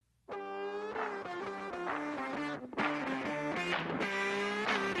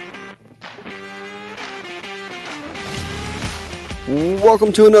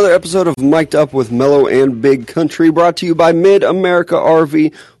Welcome to another episode of Mic'd Up with Mellow and Big Country, brought to you by Mid-America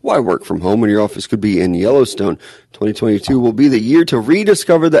RV. Why work from home when your office could be in Yellowstone? 2022 will be the year to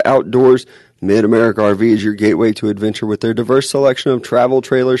rediscover the outdoors. Mid-America RV is your gateway to adventure with their diverse selection of travel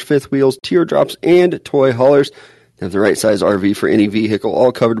trailers, fifth wheels, teardrops, and toy haulers. They have the right size RV for any vehicle,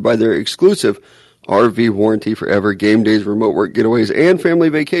 all covered by their exclusive RV warranty forever, game days, remote work getaways, and family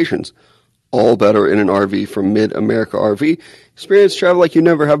vacations. All better in an RV from Mid-America RV. Experience travel like you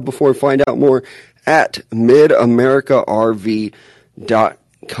never have before. Find out more at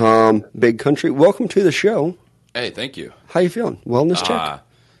midamericarv.com. Big Country, welcome to the show. Hey, thank you. How you feeling? Wellness check?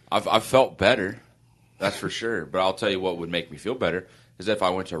 I've felt better, that's for sure. But I'll tell you what would make me feel better is if I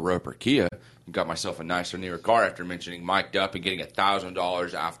went to Roper Kia and got myself a nicer, newer car after mentioning Mic'd Up and getting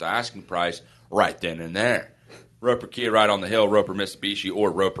 $1,000 after asking price right then and there. Roper Kia right on the hill, Roper Mitsubishi, or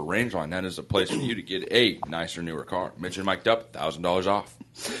Roper Rangeline. That is a place for you to get a nicer, newer car. Mention Mic'd Up, $1,000 off.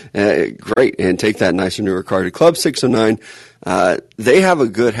 Great, and take that nicer, newer car to Club 609. They have a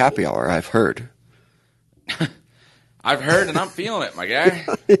good happy hour, I've heard. I've heard, and I'm feeling it, my guy.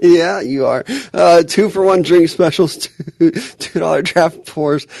 Yeah, you are. 2-for-1 drink specials, $2 draft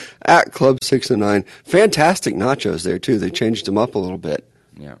pours at Club 609. Fantastic nachos there, too. They changed them up a little bit.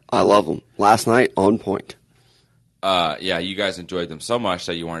 Yeah, I love them. Last night, on point. Yeah, you guys enjoyed them so much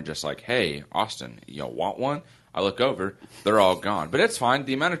that you weren't just like, hey, Austin, you want one? I look over, they're all gone. But it's fine.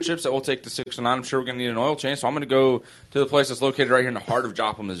 The amount of trips that we'll take to 609, I'm sure we're going to need an oil change. So I'm going to go to the place that's located right here in the heart of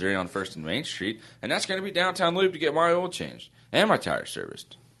Joplin, Missouri on 1st and Main Street. And that's going to be Downtown Lube to get my oil changed and my tire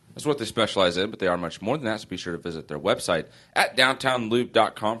serviced. That's what they specialize in, but they are much more than that. So be sure to visit their website at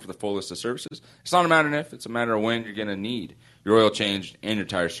downtownlube.com for the full list of services. It's not a matter of if, it's a matter of when you're going to need your oil changed and your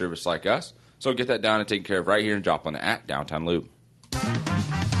tire service like us. So get that down and taken care of right here in Joplin at Downtown Lube.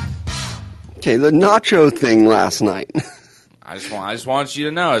 Okay, the nacho thing last night. I just wanted you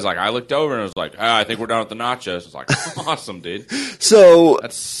to know. It's like I looked over and it was like, I think we're done with the nachos. It's like, awesome, dude. So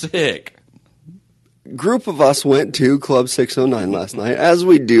That's sick. Group of us went to Club 609 last night, as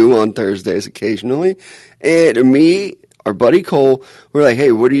we do on Thursdays occasionally. And me, our buddy Cole, we're like,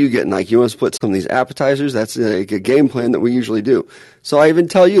 hey, what are you getting? Like, you want to split some of these appetizers? That's like a game plan that we usually do. So I even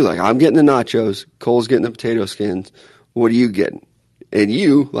tell you, like, I'm getting the nachos. Cole's getting the potato skins. What are you getting? And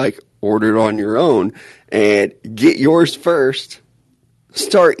you, like, order it on your own and get yours first.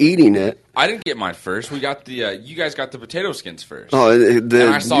 Start eating it. I didn't get mine first. We got the you guys got the potato skins first. Oh, and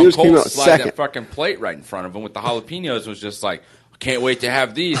I saw yours Cole slide that fucking plate right in front of him with the jalapenos. Was just like, can't wait to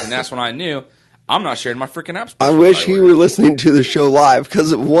have these. And that's when I knew I'm not sharing my freaking apps. I wish he were listening to the show live,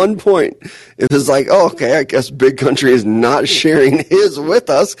 because at one point it was like, oh, okay, I guess Big Country is not sharing his with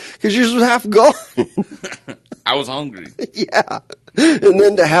us because yours was half gone. I was hungry. Yeah. And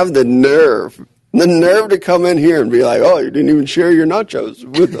then to have the nerve to come in here and be like, oh, you didn't even share your nachos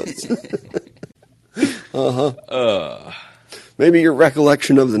with us. Maybe your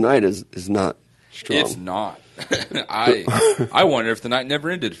recollection of the night is not strong. It's not. I wonder if the night never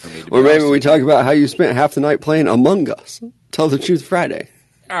ended for me. Or maybe we talk about how you spent half the night playing Among Us. Tell the Truth Friday.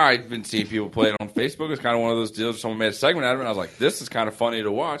 I've been seeing people play it on Facebook. It's kind of one of those deals. Someone made a segment out of it, and I was like, this is kind of funny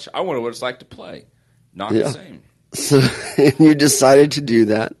to watch. I wonder what it's like to play. Not the same. So and you decided to do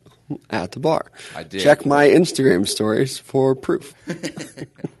that at the bar. I did. Check my Instagram stories for proof.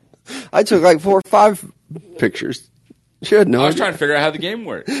 I took like 4 or 5 pictures. I was trying to figure out how the game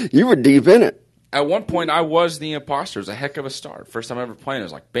worked. You were deep in it. At one point, I was the imposter. It was a heck of a start. First time ever playing, I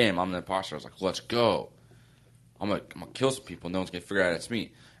was like, bam, I'm the imposter. I was like, let's go. I'm gonna kill some people. No one's going to figure out it's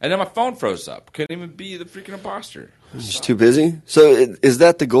me. And then my phone froze up. Couldn't even be the freaking imposter. Just too busy? So is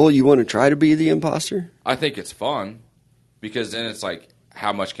that the goal? You want to try to be the imposter? I think it's fun. Because then it's like,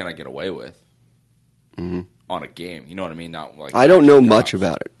 how much can I get away with on a game? You know what I mean? Not like I don't know much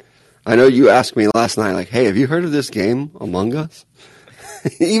about it. I know you asked me last night, like, hey, have you heard of this game, Among Us?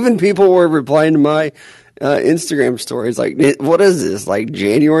 Even people were replying to my Instagram stories like, what is this, like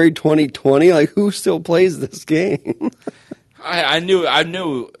January 2020? Like, who still plays this game? I knew. Let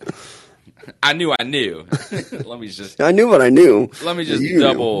me just. I knew what I knew. Let me just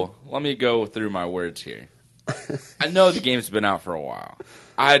Let me go through my words here. I know the game's been out for a while.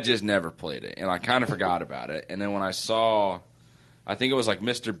 I just never played it, and I kind of forgot about it. And then when I saw, I think it was like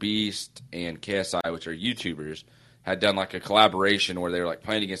Mr. Beast and KSI, which are YouTubers, had done like a collaboration where they were like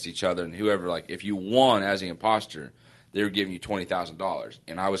playing against each other, and whoever, like, if you won as the imposter, they were giving you $20,000.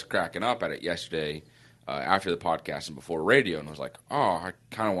 And I was cracking up at it yesterday after the podcast and before radio, and I was like, oh, I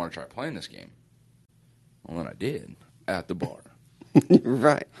kind of want to try playing this game. Well, then I did at the bar.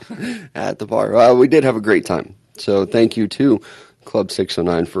 Right, at the bar. We did have a great time. So thank you to Club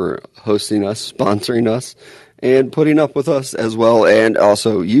 609 for hosting us, sponsoring us, and putting up with us as well, and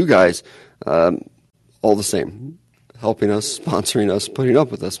also you guys, all the same, helping us, sponsoring us, putting up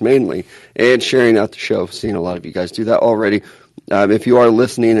with us mainly, and sharing out the show. Seeing a lot of you guys do that already. If you are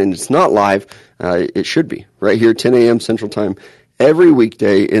listening and it's not live, it should be right here, 10 a.m. Central Time. Every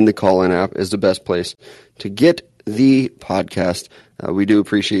weekday in the Call-In app is the best place to get the podcast. We do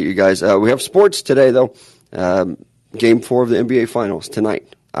appreciate you guys. We have sports today, though. Game 4 of the NBA Finals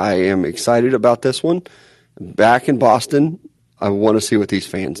tonight. I am excited about this one. Back in Boston, I want to see what these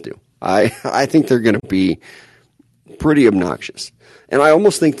fans do. I think they're going to be pretty obnoxious. And I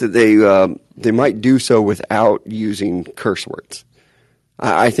almost think that they might do so without using curse words.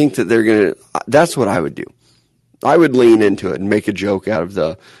 I think that they're going to – that's what I would do. I would lean into it and make a joke out of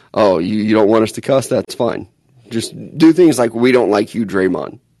you don't want us to cuss? That's fine. Just do things like, we don't like you,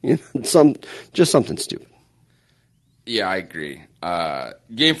 Draymond. Just something stupid. Yeah, I agree.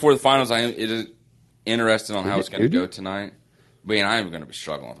 Game 4 of the Finals, it is interested on how it's going to go tonight. But I am going to be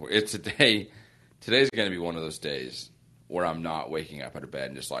struggling with it. Today's going to be one of those days where I'm not waking up out of bed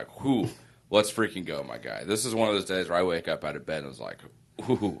and just like, whoo, let's freaking go, my guy. This is one of those days where I wake up out of bed and it's like,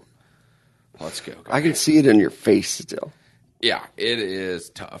 whoo, let's go, guy. I can see it in your face still. Yeah, it is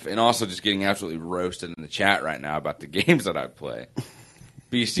tough. And also just getting absolutely roasted in the chat right now about the games that I play.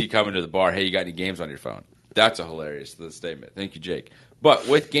 BC coming to the bar, hey, you got any games on your phone? That's a hilarious statement. Thank you, Jake. But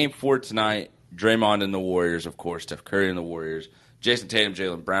with Game 4 tonight, Draymond and the Warriors, of course, Steph Curry and the Warriors, Jason Tatum,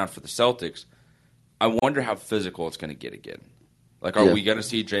 Jaylen Brown for the Celtics. I wonder how physical it's going to get again. Like, are we going to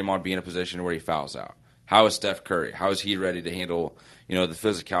see Draymond be in a position where he fouls out? How is Steph Curry? How is he ready to handle, the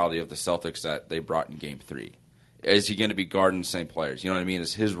physicality of the Celtics that they brought in Game 3? Is he going to be guarding the same players? You know what I mean?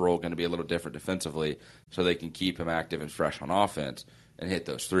 Is his role going to be a little different defensively so they can keep him active and fresh on offense and hit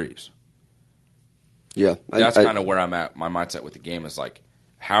those threes? Yeah. That's kind of where I'm at. My mindset with the game is like,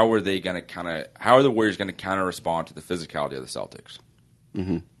 how are the Warriors going to counter respond to the physicality of the Celtics?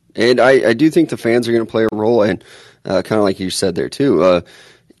 Mm-hmm. And I do think the fans are going to play a role, and kind of like you said there too.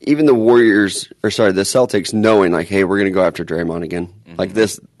 Even the the Celtics knowing like, hey, we're going to go after Draymond again. Mm-hmm. Like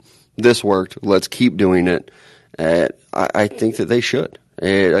this worked. Let's keep doing it. I think that they should.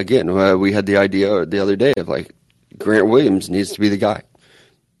 And again, we had the idea the other day of like Grant Williams needs to be the guy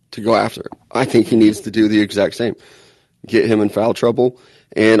to go after him. I think he needs to do the exact same. Get him in foul trouble.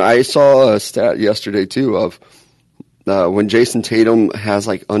 And I saw a stat yesterday, too, of when Jason Tatum has,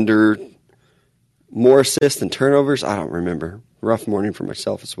 like, under more assists than turnovers. I don't remember. Rough morning for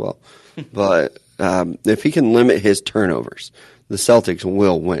myself as well. But if he can limit his turnovers, the Celtics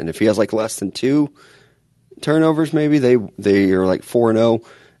will win. If he has, like, less than 2 turnovers, maybe, they are, like, 4-0.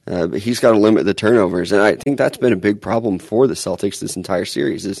 But he's got to limit the turnovers. And I think that's been a big problem for the Celtics this entire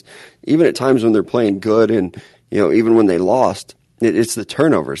series is even at times when they're playing good and, even when they lost, it's the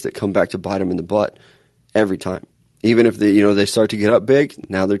turnovers that come back to bite them in the butt every time. Even if they start to get up big,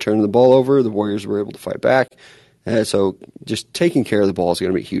 now they're turning the ball over. The Warriors were able to fight back. So just taking care of the ball is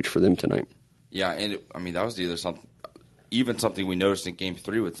going to be huge for them tonight. Yeah, and that was something we noticed in Game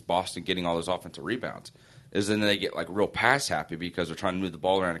 3 with Boston getting all those offensive rebounds. Is then they get like real pass happy because they're trying to move the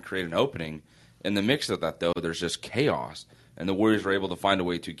ball around and create an opening. In the mix of that, though, there's just chaos, and the Warriors were able to find a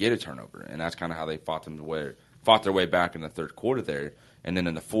way to get a turnover, and that's kind of how they fought their way back in the third quarter there. And then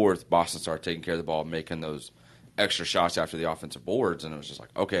in the fourth, Boston started taking care of the ball, making those extra shots after the offensive boards, and it was just like,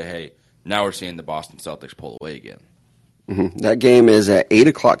 okay, hey, now we're seeing the Boston Celtics pull away again. Mm-hmm. That game is at 8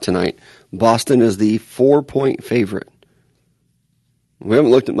 o'clock tonight. Boston is the 4-point favorite. We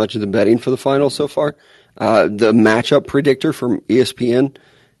haven't looked at much of the betting for the finals so far. The matchup predictor from ESPN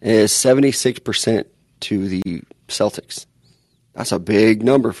is 76% to the Celtics. That's a big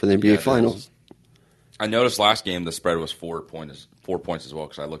number for the NBA Finals. I noticed last game the spread was 4 points as well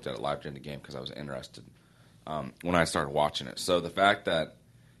because I looked at it live during the game because I was interested when I started watching it. So the fact that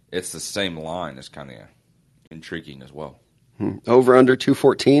it's the same line is kind of intriguing as well. Over under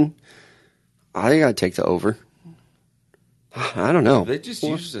 214. I think I'd take the over. I don't know. They just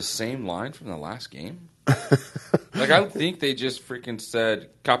used the same line from the last game? Like, I think they just freaking said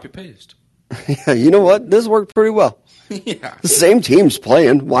copy-paste. Yeah, you know what? This worked pretty well. Yeah. The same team's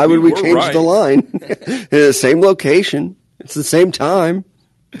playing. Why would we change the line? In the same location. It's the same time.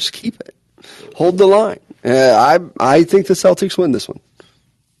 Just keep it. Hold the line. I think the Celtics win this one.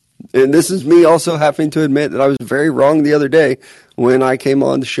 And this is me also having to admit that I was very wrong the other day when I came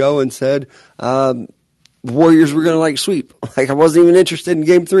on the show and said Warriors were going to sweep. I wasn't even interested in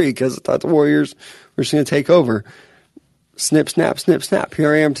Game 3 because I thought the Warriors were just going to take over. Snip, snap, snip, snap.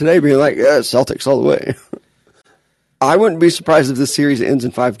 Here I am today being like, yeah, Celtics all the way. I wouldn't be surprised if this series ends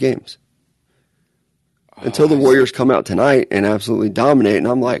in 5 games. until the Warriors come out tonight and absolutely dominate. And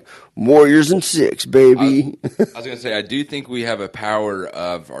I'm like, Warriors in 6, baby. I was going to say, I do think we have a power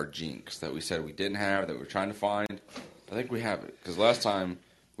of our jinx that we said we didn't have, that we were trying to find. I think we have it. Because last time,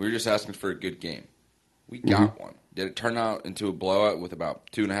 we were just asking for a good game. We got one. Did it turn out into a blowout with about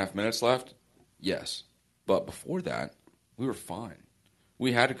 2.5 minutes left? Yes. But before that, we were fine.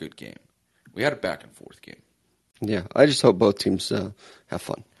 We had a good game. We had a back-and-forth game. Yeah, I just hope both teams have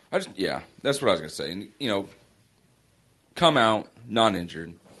fun. That's what I was going to say. And, come out, not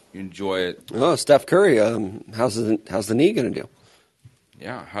injured. You enjoy it. Oh, Steph Curry, how's the knee going to do?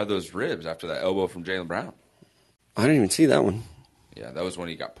 Yeah, how are those ribs after that elbow from Jaylen Brown? I didn't even see that one. Yeah, that was when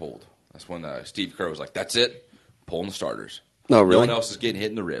he got pulled. That's when Steve Kerr was like, that's it, pulling the starters. No, really? No one else is getting hit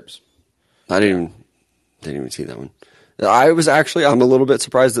in the ribs. I didn't even see that one. I'm a little bit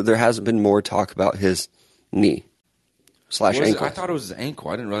surprised that there hasn't been more talk about his knee / ankle. I thought it was his ankle.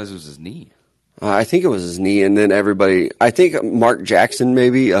 I didn't realize it was his knee. I think it was his knee, and then I think Mark Jackson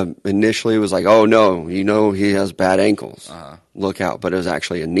maybe initially was like, oh, no, he has bad ankles. Look out. But it was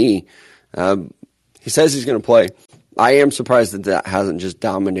actually a knee. He says he's going to play. I am surprised that hasn't just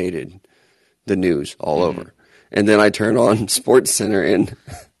dominated the news all over. And then I turn on SportsCenter, and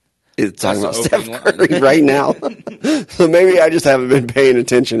it's talking about Steph Curry right now. So maybe I just haven't been paying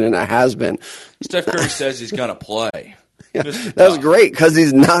attention, and it has been. Steph Curry says he's going to play. Yeah, that's great because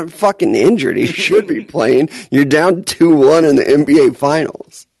he's not fucking injured. He should be playing. You're down 2-1 in the NBA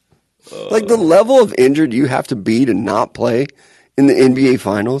Finals. Like the level of injured you have to be to not play in the NBA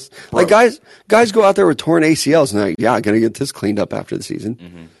Finals. Like guys go out there with torn ACLs and they're like, yeah, I got to get this cleaned up after the season.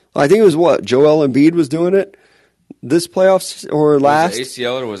 Mm-hmm. I think it was Joel Embiid was doing it this playoffs or last. Was it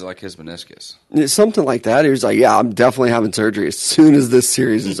ACL or was it like his meniscus? Something like that. He was like, yeah, I'm definitely having surgery as soon as this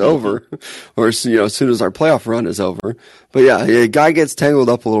series is over or as soon as our playoff run is over. But yeah, a guy gets tangled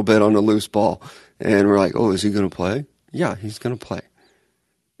up a little bit on a loose ball and we're like, oh, is he going to play? Yeah, he's going to play.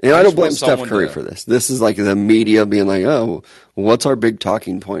 And I don't blame Steph Curry for this. This is like the media being like, oh, what's our big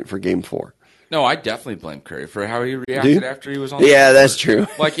talking point for Game 4? No, I definitely blame Curry for how he reacted after he was on the court. Yeah, that's true.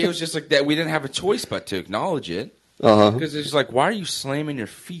 Like, it was just like that. We didn't have a choice but to acknowledge it. Because it's like, why are you slamming your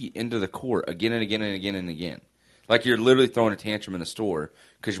feet into the court again and again and again and again? Like you're literally throwing a tantrum in the store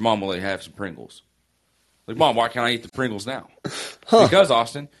because your mom will let you have some Pringles. Like, Mom, why can't I eat the Pringles now? Because,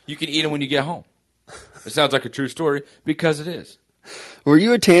 Austin, you can eat them when you get home. It sounds like a true story because it is. Were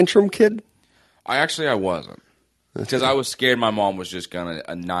you a tantrum kid? I wasn't. Because I was scared my mom was just going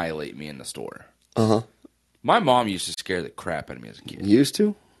to annihilate me in the store. My mom used to scare the crap out of me as a kid. Used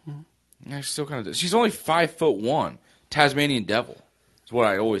to? Yeah, she still kind of does. She's only 5'1", Tasmanian devil. That's what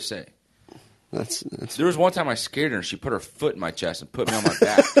I always say. There was one time I scared her and she put her foot in my chest and put me on my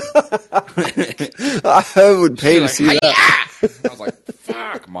back. I would pay to see that. I was like,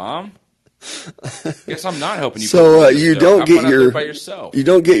 fuck, Mom. Guess I'm not helping you. So you don't get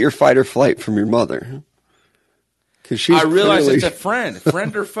your fight or flight from your mother. I realize it's a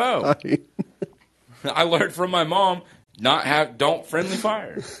friend or foe. I learned from my mom don't friendly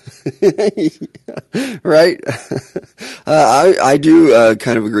fire. Right. I do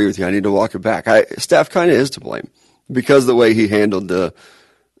kind of agree with you. I need to walk it back. Steph kind of is to blame because the way he handled the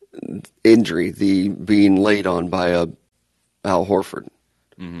injury, the being laid on by Al Horford.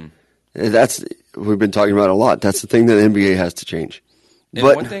 Mm-hmm. We've been talking about a lot. That's the thing that the NBA has to change. And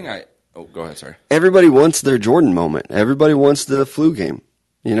but one thing go ahead, sorry. Everybody wants their Jordan moment. Everybody wants the flu game.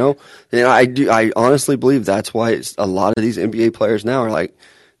 And I honestly believe that's why a lot of these NBA players now are like,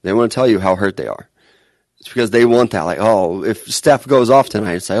 they want to tell you how hurt they are. It's because they want that. Like, oh, if Steph goes off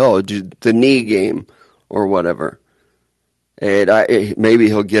tonight, it's like, oh, the knee game or whatever. And maybe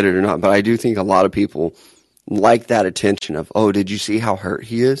he'll get it or not. But I do think a lot of people like that attention of, oh, did you see how hurt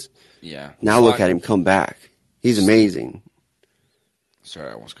he is? Yeah. Now look at him come back. He's amazing. Sorry,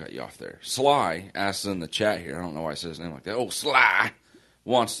 I almost cut you off there. Sly asks in the chat here. I don't know why I said his name like that. Oh, Sly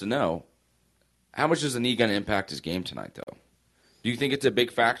wants to know, how much is the knee going to impact his game tonight, though? Do you think it's a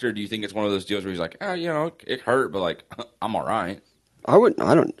big factor? Do you think it's one of those deals where he's like, it hurt, but like, I'm all right? I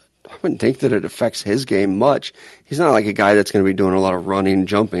wouldn't think that it affects his game much. He's not like a guy that's going to be doing a lot of running,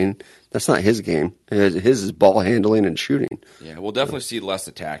 jumping. That's not his game. His is ball handling and shooting. Yeah, we'll definitely see less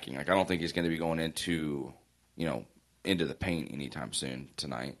attacking. Like, I don't think he's going to be going into the paint anytime soon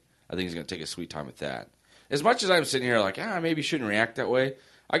tonight. I think he's going to take a sweet time with that. As much as I'm sitting here like, maybe shouldn't react that way,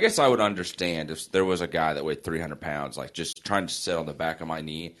 I guess I would understand if there was a guy that weighed 300 pounds, like just trying to sit on the back of my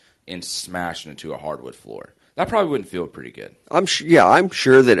knee and smash into a hardwood floor. That probably wouldn't feel pretty good. I'm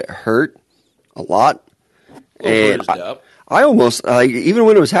sure that it hurt a lot. And I almost, even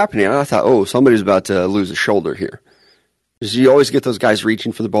when it was happening, I thought, oh, somebody's about to lose a shoulder here. Because you always get those guys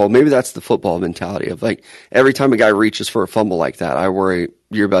reaching for the ball. Maybe that's the football mentality of like every time a guy reaches for a fumble like that, I worry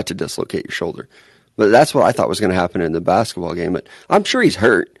you're about to dislocate your shoulder. But that's what I thought was going to happen in the basketball game. But I'm sure he's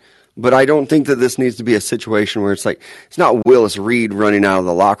hurt. But I don't think that this needs to be a situation where it's like, it's not Willis Reed running out of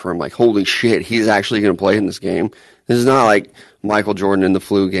the locker room like, holy shit, he's actually going to play in this game. This is not like Michael Jordan in the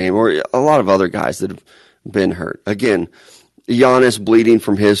flu game or a lot of other guys that have been hurt. Again, Giannis bleeding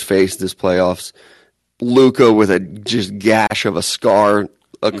from his face this playoffs. Luka with a just gash of a scar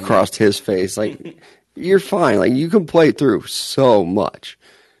across his face. Like, you're fine. Like, you can play through so much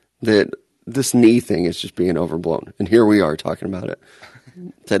that this knee thing is just being overblown. And here we are talking about it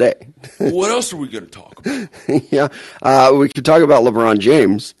today. What else are we going to talk about? Yeah. We could talk about LeBron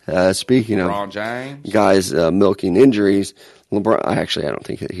James. Speaking LeBron of James? guys milking injuries, LeBron, I don't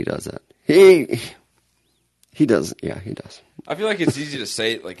think that he does that. He does. Yeah, he does. I feel like it's easy to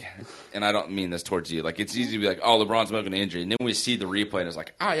say, like, and I don't mean this towards you, like, it's easy to be like, oh, LeBron's milking an injury. And then we see the replay and it's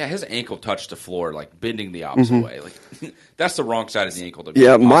like, oh, yeah, his ankle touched the floor, like, bending the opposite way. Like, that's the wrong side of the ankle.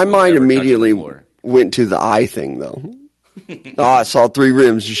 Yeah, my mind immediately went to the eye thing, though. I saw 3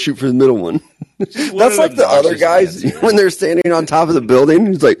 rims. You shoot for the middle one. That's like the other guys when they're standing on top of the building.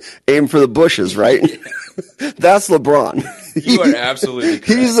 He's like, aim for the bushes, right? That's LeBron. You are absolutely correct.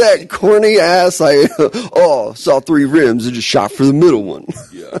 He's that corny ass. Saw 3 rims and just shot for the middle one.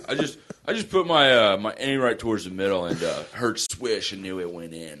 Yeah, I just put my aim right towards the middle and heard swish and knew it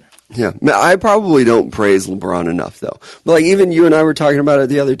went in. Yeah, I probably don't praise LeBron enough though. But like even you and I were talking about it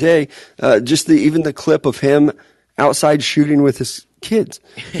the other day. Just even the clip of him outside shooting with his kids.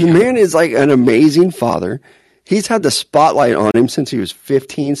 The man is like an amazing father. He's had the spotlight on him since he was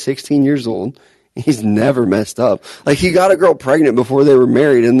 15, 16 years old. He's never messed up. Like, he got a girl pregnant before they were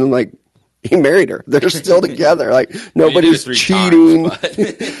married, and then, like, he married her. They're still together. Like, nobody's cheating.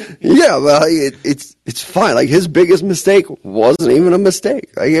 Yeah, well, it's fine. Like, his biggest mistake wasn't even a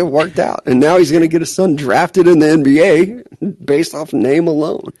mistake. Like, it worked out. And now he's going to get his son drafted in the NBA based off name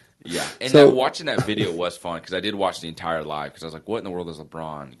alone. Yeah, and watching that video was fun because I did watch the entire live because I was like, what in the world is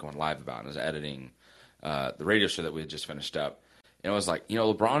LeBron going live about? And I was editing the radio show that we had just finished up. And it was like,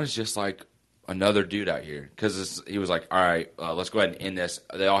 LeBron is just like another dude out here because he was like, all right, let's go ahead and end this.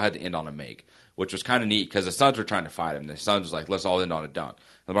 They all had to end on a make, which was kind of neat because the Suns were trying to fight him. The Suns was like, let's all end on a dunk.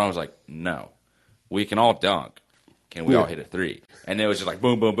 LeBron was like, no, we can all dunk. Can we all hit a 3? And it was just like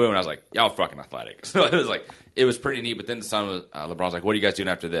boom, boom, boom. And I was like, y'all fucking athletic. So it was pretty neat. But then the Sun was, LeBron's like, what are you guys doing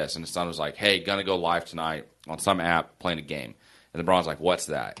after this? And the Sun was like, hey, gonna go live tonight on some app playing a game. And LeBron's like, what's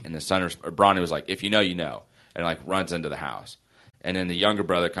that? And the Sun, Bronny was like, if you know, you know. And like runs into the house. And then the younger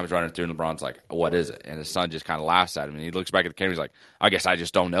brother comes running through, and LeBron's like, what is it? And his son just kind of laughs at him, and he looks back at the camera. He's like, I guess I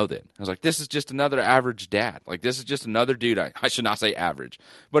just don't know then. I was like, this is just another average dad. Like, this is just another dude. I should not say average,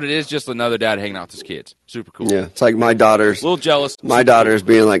 but it is just another dad hanging out with his kids. Super cool. Yeah, it's like my daughter's. A little jealous. My daughter's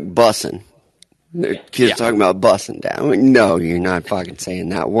being like bussing. Their kids talking about bussing down. I'm like, no, you're not fucking saying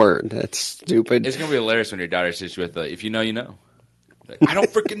that word. That's stupid. It's going to be hilarious when your daughter sits with, if you know, you know. I don't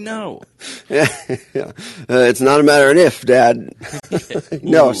freaking know. Yeah. It's not a matter of if, Dad.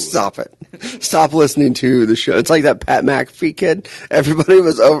 No, stop it. Stop listening to the show. It's like that Pat McAfee kid. Everybody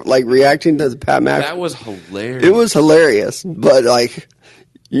was reacting to the Pat McAfee. That was hilarious. It was hilarious, but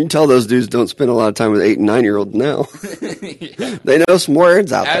you can tell those dudes don't spend a lot of time with 8 and 9-year-olds now. Yeah. They know some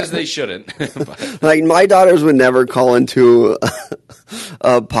words out there. As they shouldn't. Like, my daughters would never call into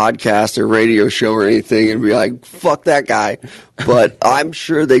a podcast or radio show or anything and be like, fuck that guy. But I'm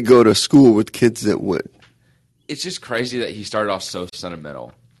sure they go to school with kids that would. It's just crazy that he started off so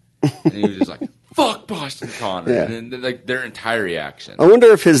sentimental. And he was just like, fuck Boston Connor. Yeah. And then, their entire reaction. I wonder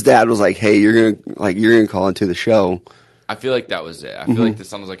if his dad was like, hey, you're gonna call into the show. I feel like that was it. I feel like the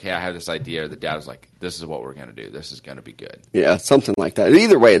son was like, hey, I have this idea. The dad was like, this is what we're going to do. This is going to be good. Yeah, something like that.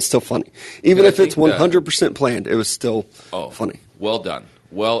 Either way, it's still funny. Even if it's 100% planned, it was still funny. Well done.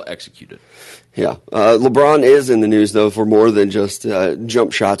 Well executed. Yeah. LeBron is in the news, though, for more than just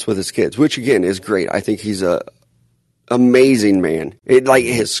jump shots with his kids, which, again, is great. I think he's a amazing man.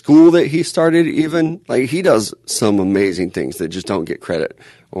 His school that he started even, he does some amazing things that just don't get credit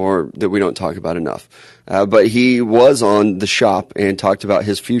or that we don't talk about enough. But he was on The Shop and talked about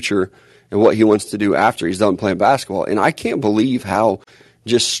his future and what he wants to do after he's done playing basketball. And I can't believe how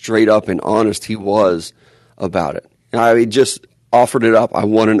just straight up and honest he was about it. I just offered it up. I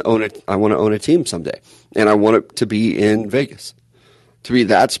want to own a team someday, and I want it to be in Vegas. To be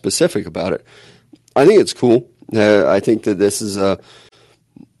that specific about it, I think it's cool. I think that this is a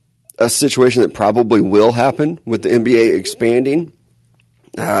situation that probably will happen with the NBA expanding.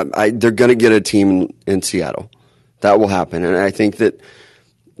 They're going to get a team in Seattle. That will happen. And I think that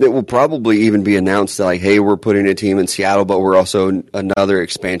it will probably even be announced that, like, hey, we're putting a team in Seattle, but we're also another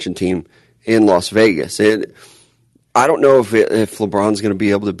expansion team in Las Vegas. I don't know if LeBron's going to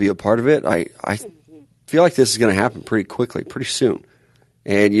be able to be a part of it. I feel like this is going to happen pretty quickly, pretty soon.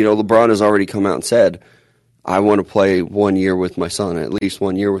 And, LeBron has already come out and said, I want to play 1 year with my son, at least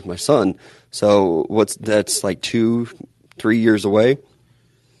 1 year with my son. So that's like 2-3 years away.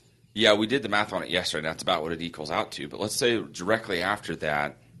 Yeah, we did the math on it yesterday, and that's about what it equals out to. But let's say directly after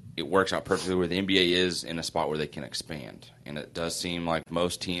that, it works out perfectly where the NBA is in a spot where they can expand. And it does seem like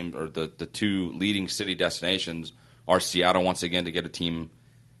most teams, or the two leading city destinations, are Seattle once again to get a team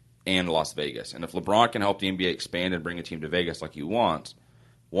and Las Vegas. And if LeBron can help the NBA expand and bring a team to Vegas like he wants,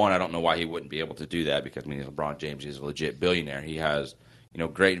 one, I don't know why he wouldn't be able to do that because, he's LeBron James. He's a legit billionaire. He has,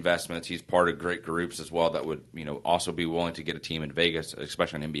 great investments. He's part of great groups as well that would, also be willing to get a team in Vegas,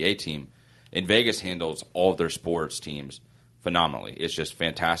 especially an NBA team. And Vegas handles all of their sports teams phenomenally. It's just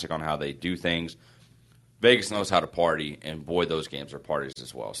fantastic on how they do things. Vegas knows how to party, and boy, those games are parties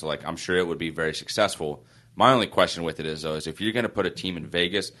as well. So, I'm sure it would be very successful. My only question with it is if you're going to put a team in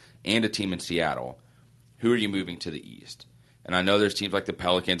Vegas and a team in Seattle, who are you moving to the East? And I know there's teams like the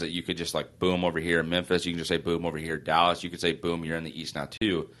Pelicans that you could just boom over here. Memphis, you can just say boom over here. Dallas, you could say boom, you're in the East now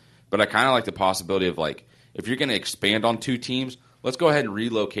too. But I kind of like the possibility of if you're going to expand on two teams, let's go ahead and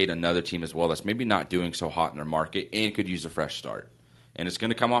relocate another team as well that's maybe not doing so hot in their market and could use a fresh start. And it's going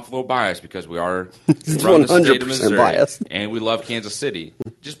to come off a little biased because we are from the state of Missouri biased. And we love Kansas City.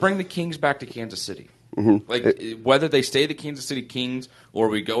 Just bring the Kings back to Kansas City. Mm-hmm. Whether they stay the Kansas City Kings or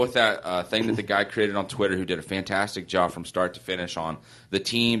we go with that thing that the guy created on Twitter who did a fantastic job from start to finish on the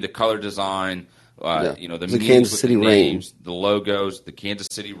team, the color design, the Kansas City names, the logos, the Kansas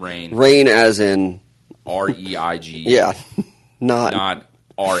City Reign. Reign as in REIG. Yeah. Not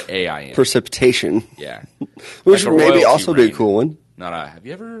RAIN. Precipitation. Yeah. Which would maybe also be a cool one. Have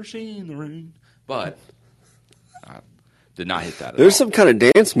you ever seen the rain? But did not hit that at There's all. some kind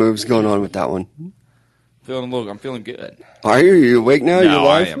of dance moves going on with that one. I'm feeling good. Are you? Are you awake now? No,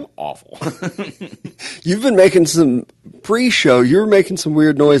 I am awful. You've been making some pre-show. You were making some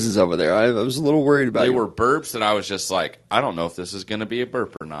weird noises over there. I was a little worried about They you. were burps that I was just like, I don't know if this is going to be a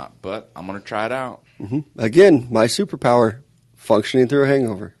burp or not, but I'm going to try it out. Mm-hmm. Again, my superpower, functioning through a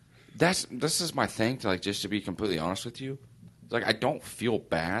hangover. This is my thing. Just to be completely honest with you, I don't feel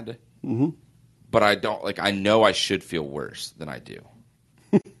bad, but I don't I know I should feel worse than I do.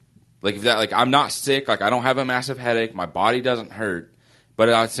 I'm not sick. I don't have a massive headache. My body doesn't hurt. But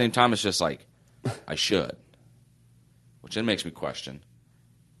at the same time, it's just I should. Which then makes me question,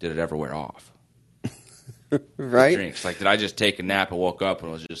 did it ever wear off? Right? Drinks. Did I just take a nap and woke up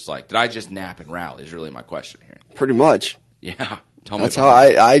and was just did I just nap and rally is really my question here. Pretty much. Yeah. Tell me. That's how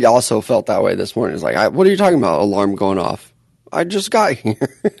I also felt that way this morning. It's what are you talking about? Alarm going off. I just got here.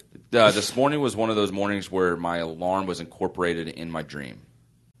 This morning was one of those mornings where my alarm was incorporated in my dream.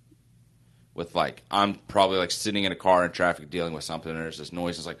 With I'm probably sitting in a car in traffic dealing with something and there's this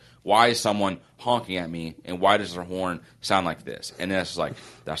noise. It's why is someone honking at me and why does their horn sound like this? And then it's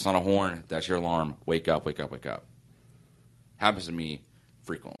that's not a horn. That's your alarm. Wake up, wake up, wake up. Happens to me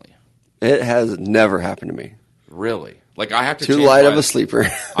frequently. It has never happened to me. Really? I have to Too light of a sleeper.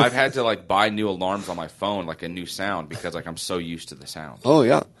 I've had to buy new alarms on my phone, a new sound because I'm so used to the sound. Oh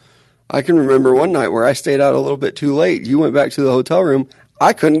yeah. I can remember one night where I stayed out a little bit too late. You went back to the hotel room.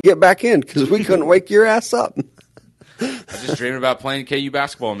 I couldn't get back in because we couldn't wake your ass up. I just dreamed about playing KU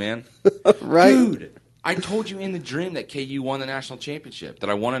basketball, man. Right? Dude, I told you in the dream that KU won the national championship, that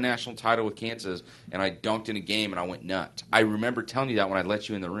I won a national title with Kansas, and I dunked in a game and I went nuts. I remember telling you that when I let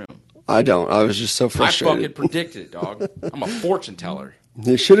you in the room. I don't. I was just so frustrated. I fucking predicted it, dog. I'm a fortune teller.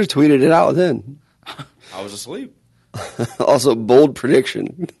 You should have tweeted it out then. I was asleep. Also, bold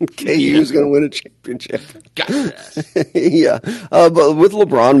prediction. KU is going to win a championship. Gotcha. Yeah. But with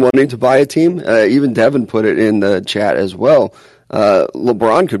LeBron wanting to buy a team, even Devin put it in the chat as well.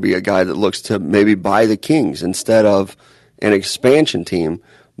 LeBron could be a guy that looks to maybe buy the Kings instead of an expansion team.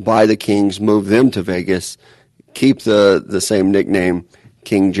 Buy the Kings, move them to Vegas, keep the same nickname,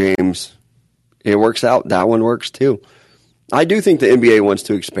 King James. It works out. That one works too. I do think the NBA wants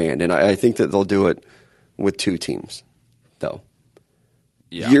to expand, and I think that they'll do it with two teams, though.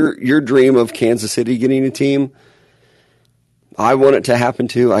 Yeah. Your dream of Kansas City getting a team, I want it to happen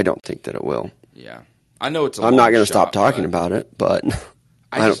too. I don't think that it will. Yeah. I know it's I'm not going to stop talking about it, but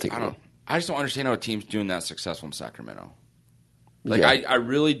I don't think it will. I just don't understand how a team's doing that successful in Sacramento. Yeah. I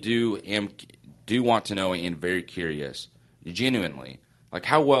really do want to know and very curious, genuinely,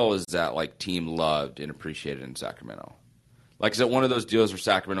 how well is that team loved and appreciated in Sacramento? Like, is it one of those deals where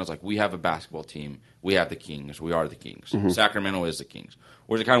Sacramento's like, we have a basketball team, we have the Kings, we are the Kings. Mm-hmm. Sacramento is the Kings.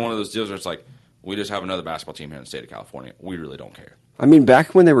 Or is it kind of one of those deals where it's like, we just have another basketball team here in the state of California. We really don't care. I mean,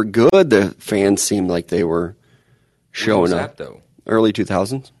 back when they were good, the fans seemed like they were showing up. That, though? Early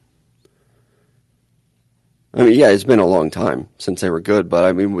 2000s. I mean, yeah, it's been a long time since they were good, but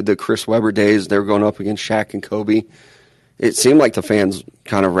I mean, with the Chris Webber days, they were going up against Shaq and Kobe. It seemed like the fans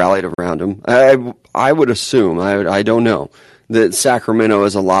kind of rallied around him. I would assume, I don't know, that Sacramento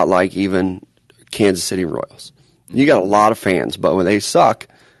is a lot like even Kansas City Royals. You got a lot of fans, but when they suck,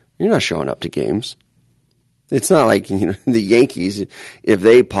 you're not showing up to games. It's not like the Yankees. If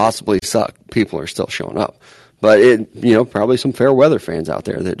they possibly suck, people are still showing up. But probably some fair weather fans out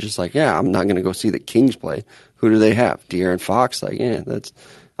there that just like, yeah, I'm not going to go see the Kings play. Who do they have? De'Aaron Fox? Like, yeah,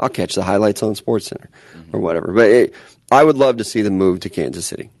 I'll catch the highlights on SportsCenter or whatever. But I would love to see them move to Kansas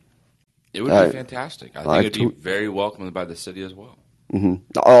City. It would be fantastic. I think it would be very welcomed by the city as well.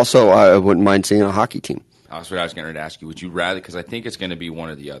 Mm-hmm. Also, I wouldn't mind seeing a hockey team. That's what I was getting ready to ask you. Would you rather? Because I think it's going to be one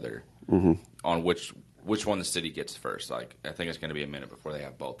or the other on which one the city gets first. Like, I think it's going to be a minute before they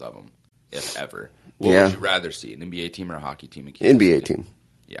have both of them, if ever. What would you rather see, an NBA team or a hockey team in Kansas NBA City? team.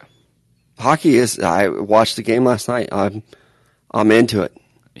 Yeah. Hockey is. I watched the game last night. I'm into it.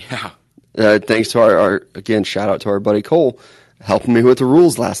 Yeah. Thanks to our again, shout out to our buddy Cole helping me with the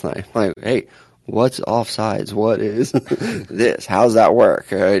rules last night. Like, hey, what's offsides? What is this? How's that work?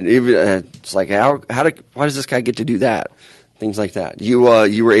 It's like, why does this guy get to do that? Things like that. You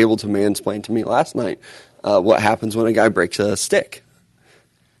were able to mansplain to me last night what happens when a guy breaks a stick.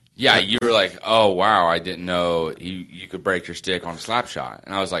 Yeah, you were like, oh, wow, I didn't know you could break your stick on a slap shot.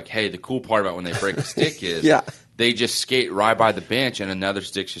 And I was like, hey, the cool part about when they break a stick is they just skate right by the bench and another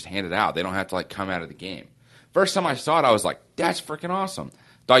stick's just handed out. They don't have to, like, come out of the game. First time I saw it, I was like, that's freaking awesome.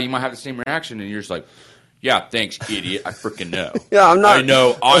 Thought you might have the same reaction, and you're just like, yeah, thanks, idiot. I freaking know. Yeah, I'm not. I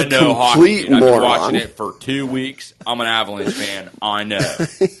know hockey. I've been watching it for 2 weeks. I'm an Avalanche fan. I know.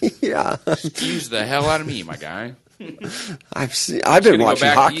 Yeah. Excuse the hell out of me, my guy. I've been watching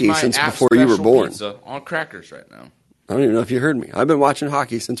hockey since before you were born. Pizza on crackers right now. I don't even know if you heard me. I've been watching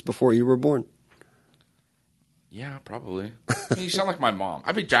hockey since before you were born. Yeah, probably. I mean, you sound like my mom.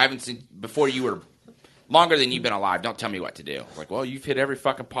 I've been driving since before you were longer than you've been alive. Don't tell me what to do. Like, well, you've hit every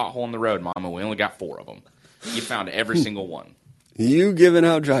fucking pothole in the road, Mama. We only got 4 of them. You found every single one. You giving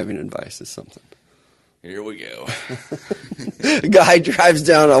out driving advice is something. Here we go. Guy drives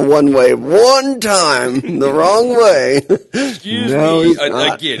down a one-way one time the wrong way. Excuse me.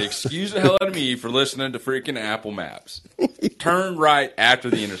 Again, excuse the hell out of me for listening to freaking Apple Maps. Turn right after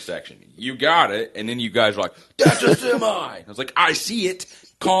the intersection. You got it, and then you guys are like, that's a semi. I was like, I see it.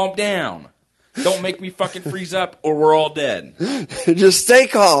 Calm down. Don't make me fucking freeze up or we're all dead. Just stay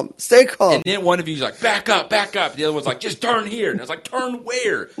calm. Stay calm. And then one of you's like, back up, back up. The other one's like, just turn here. And I was like, turn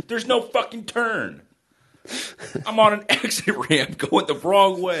where? There's no fucking turn. I'm on an exit ramp going the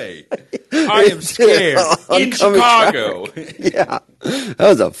wrong way. I am scared. In Chicago. Yeah. That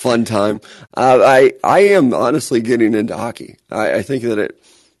was a fun time. I am honestly getting into hockey. I think that it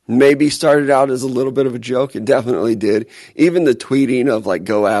maybe started out as a little bit of a joke. It definitely did. Even the tweeting of like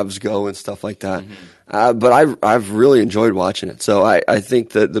 "Go Avs, go" and stuff like that. But I've really enjoyed watching it. So I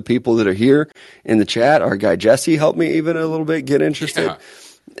think that the people that are here in the chat, our guy Jesse helped me even a little bit get interested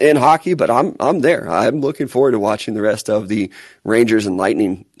in hockey. But I'm there. I'm looking forward to watching the rest of the Rangers and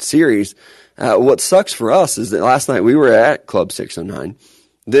Lightning series. What sucks for us is that last night we were at Club 609.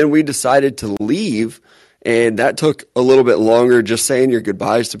 Then we decided to leave. And that took a little bit longer, just saying your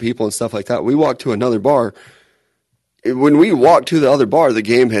goodbyes to people and stuff like that. We walked to another bar. When we walked to the other bar, the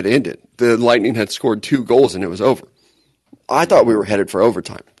game had ended. The Lightning had scored 2 goals, and it was over. I thought we were headed for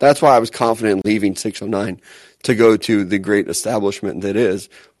overtime. That's why I was confident leaving 609 to go to the great establishment that is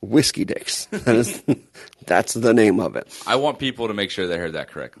Whiskey Dicks. That's the name of it. I want people to make sure they heard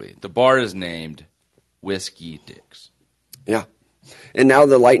that correctly. The bar is named Whiskey Dicks. Yeah. And now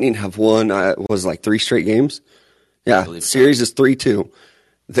the Lightning have won, was like 3 straight games? Yeah, series is 3-2.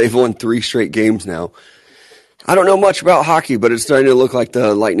 They've won 3 straight games now. I don't know much about hockey, but it's starting to look like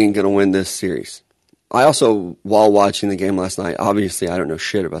the Lightning going to win this series. I also, while watching the game last night, obviously I don't know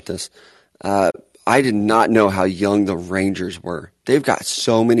shit about this, I did not know how young the Rangers were. They've got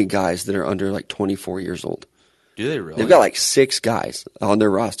so many guys that are under like 24 years old. Do they really? They've got like 6 guys on their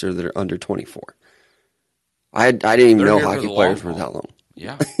roster that are under 24. I didn't even know hockey players were that long.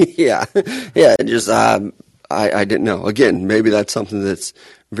 Yeah. Yeah. Just I didn't know. Again, maybe that's something that's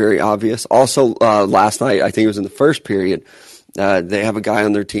very obvious. Also, last night, I think it was in the first period, they have a guy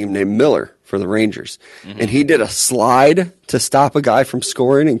on their team named Miller for the Rangers. And he did a slide to stop a guy from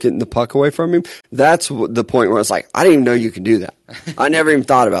scoring and getting the puck away from him. That's the point where it's like, I didn't even know you could do that. I never even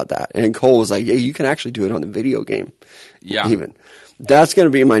thought about that. And Cole was like, yeah, you can actually do it on the video game. Yeah. Even. That's going to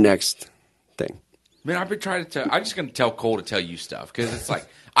be my next thing. Man, I've been trying to tell. I'm just going to tell Cole to tell you stuff because it's like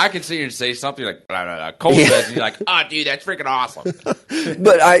I can sit here and say something like blah, blah, blah. Cole says, and you're like, "Oh, dude, that's freaking awesome."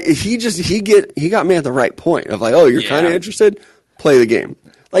 But he got me at the right point of like, oh, you're kind of interested? Play the game.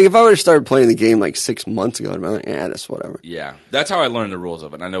 Like if I would have started playing the game like 6 months ago, I'd be like, yeah, that's whatever. Yeah, that's how I learned the rules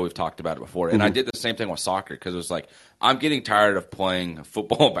of it. And I know we've talked about it before, and I did the same thing with soccer because it was like I'm getting tired of playing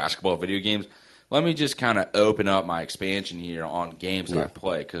football, basketball, video games. Let me just kind of open up my expansion here on games that I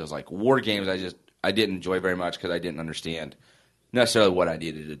play because like war games, I didn't enjoy very much because I didn't understand necessarily what I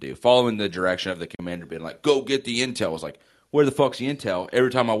needed to do. Following the direction of the commander being like, go get the intel. I was like, where the fuck's the intel?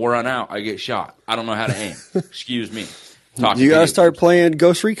 Every time I run out, I get shot. I don't know how to aim. Excuse me. You got to start playing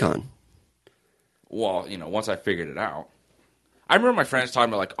Ghost Recon. Well, once I figured it out. I remember my friends talking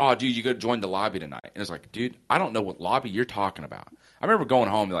about like, oh, dude, you got to join the lobby tonight. And it's like, dude, I don't know what lobby you're talking about. I remember going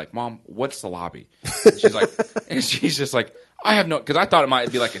home and like, Mom, what's the lobby? And she's just like, I have no, because I thought it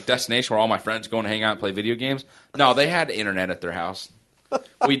might be like a destination where all my friends go and hang out and play video games. No, they had internet at their house.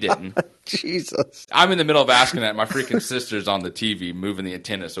 We didn't. Jesus. I'm in the middle of asking that. My freaking sister's on the TV moving the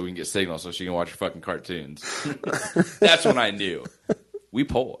antenna so we can get signal so she can watch her fucking cartoons. That's when I knew. We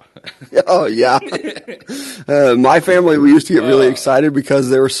pull. Oh, yeah. My family, we used to get really excited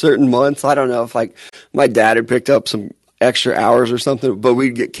because there were certain months. I don't know if like my dad had picked up some extra hours or something, but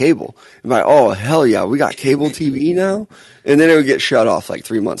we'd get cable. And like, oh, hell yeah, we got cable TV now? And then it would get shut off like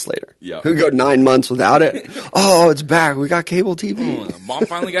 3 months later. Yeah. We'd go 9 months without it. Oh, it's back. We got cable TV. Mom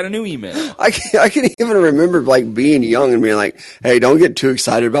finally got a new email. I can even remember like being young and being like, hey, don't get too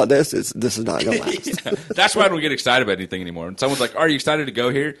excited about this. This is not going to last. Yeah. That's why I don't get excited about anything anymore. When someone's like, are you excited to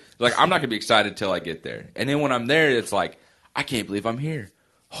go here? Like, I'm not going to be excited until I get there. And then when I'm there, it's like, I can't believe I'm here.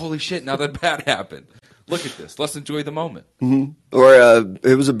 Holy shit, now that bad happened. Look at this. Let's enjoy the moment. Mm-hmm. Or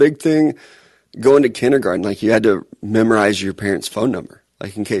it was a big thing going to kindergarten. Like you had to memorize your parents' phone number,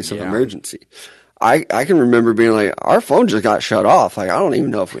 like in case of emergency. I can remember being like, our phone just got shut off. Like I don't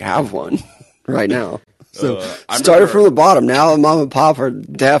even know if we have one right now. So started from the bottom. Now Mom and Pop are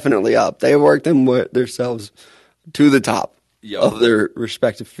definitely up. They worked themselves to the top of their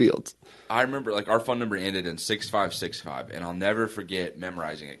respective fields. I remember, like, our phone number ended in 6565, and I'll never forget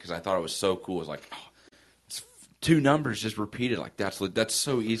memorizing it because I thought it was so cool. It was like, oh, it's 2 numbers just repeated. Like, that's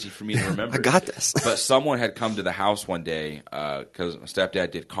so easy for me to remember. I got this. But someone had come to the house one day because my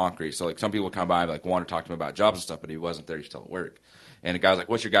stepdad did concrete. So, like, some people would come by and, like, want to talk to him about jobs and stuff, but he wasn't there. He's still at work. And the guy was like,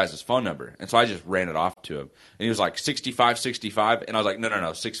 what's your guys' phone number? And so I just ran it off to him. And he was like, 6565. And I was like, no,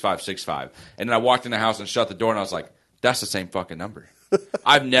 6565. And then I walked in the house and shut the door, and I was like, that's the same fucking number.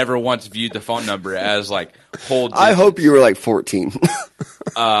 I've never once viewed the phone number as like whole digits. I hope you were like 14.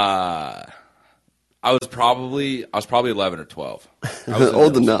 I was probably 11 or 12. I was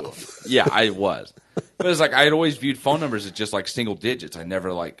old enough. School. Yeah, I was. But it's like I had always viewed phone numbers as just like single digits. I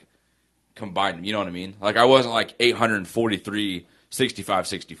never like combined them. You know what I mean? Like I wasn't like 843 65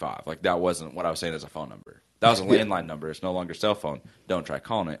 65. Like that wasn't what I was saying as a phone number. That was a landline number. It's no longer cell phone. Don't try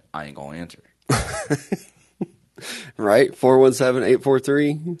calling it. I ain't gonna answer. Right?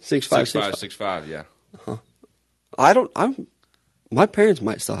 417-843-6565. Yeah. My parents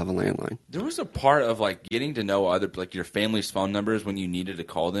might still have a landline. There was a part of like getting to know like your family's phone numbers when you needed to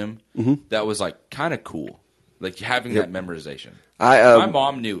call them that was like kind of cool. Like having that memorization. My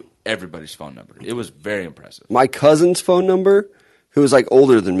mom knew everybody's phone number. It was very impressive. My cousin's phone number, who was like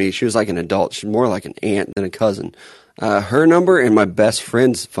older than me, she was like an adult. She's more like an aunt than a cousin. Her number and my best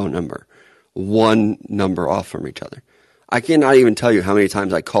friend's phone number, one number off from each other. I cannot even tell you how many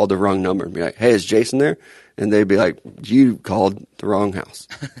times I called the wrong number and be like, hey, is Jason there? And they'd be like, you called the wrong house.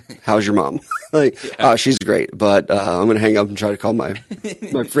 How's your mom? She's great, but I'm going to hang up and try to call my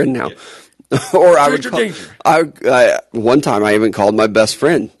friend now. Or I would call, one time I even called my best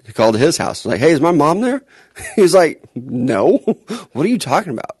friend. He called his house. I was like, hey, is my mom there? He's like, no. What are you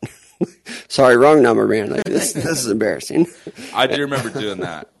talking about? Sorry, wrong number, man. Like, this is embarrassing. I do remember doing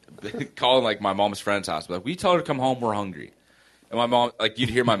that. Calling like my mom's friend's house. Like, we tell her to come home, we're hungry. And my mom, like, you'd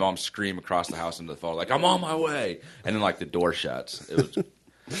hear my mom scream across the house into the phone, like, I'm on my way. And then, like, the door shuts.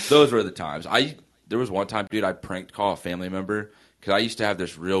 Those were the times. There was one time, dude, I pranked call a family member because I used to have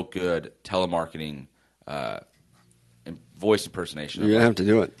this real good telemarketing voice impersonation. You're going to have to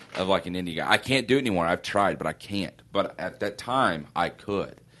do it. Of, like, an indie guy. I can't do it anymore. I've tried, but I can't. But at that time, I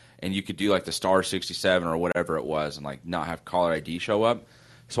could. And you could do, like, the star 67 or whatever it was and, like, not have caller ID show up.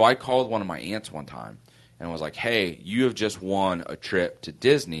 So I called one of my aunts one time and was like, hey, you have just won a trip to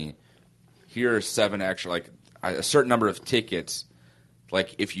Disney. here are 7 extra, like a certain number of tickets.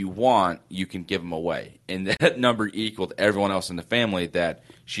 Like, if you want, you can give them away. And that number equaled everyone else in the family that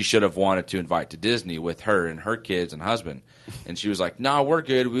she should have wanted to invite to Disney with her and her kids and husband. And she was like, no, we're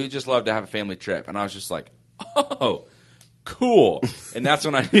good. We just love to have a family trip. And I was just like, oh, cool. And that's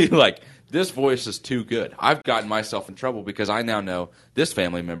when I knew, like, this voice is too good. I've gotten myself in trouble because I now know this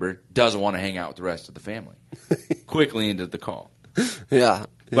family member doesn't want to hang out with the rest of the family. Quickly ended the call. Yeah.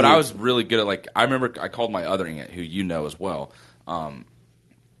 But I was really good at, like, I remember I called my other aunt, who you know as well,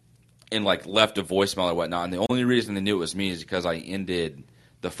 and, like, left a voicemail or whatnot. And the only reason they knew it was me is because I ended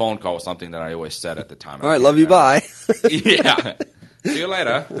the phone call with something that I always said at the time. All right, love you, bye. Yeah. See you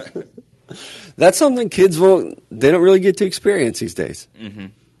later. That's something kids they don't really get to experience these days. Mm-hmm.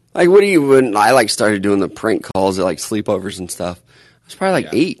 Like, when I, like, started doing the prank calls at, like, sleepovers and stuff, I was probably,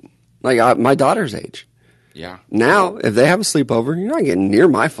 like, 8. Like, my daughter's age. Yeah. Now, if they have a sleepover, you're not getting near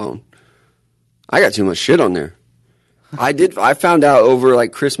my phone. I got too much shit on there. I found out over,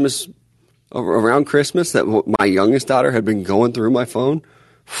 like, around Christmas, that my youngest daughter had been going through my phone.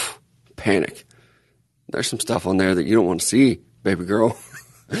 Panic. There's some stuff on there that you don't want to see, baby girl.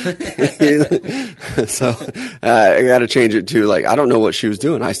 So I got to change it to, like, I don't know what she was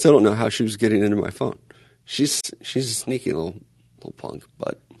doing. I still don't know how she was getting into my phone. She's a sneaky little punk,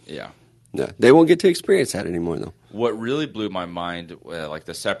 but yeah. No, they won't get to experience that anymore, though. What really blew my mind, like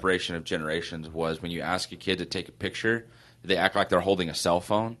the separation of generations, was when you ask a kid to take a picture, they act like they're holding a cell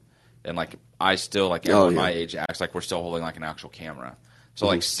phone. And, like, I still, like, everyone my age acts like we're still holding, like, an actual camera. So,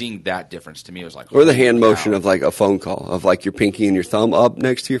 like, seeing that difference to me was like... Or the hand motion of, like, a phone call, of, like, your pinky and your thumb up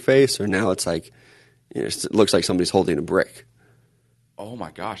next to your face, or now it's like, you know, it looks like somebody's holding a brick. Oh,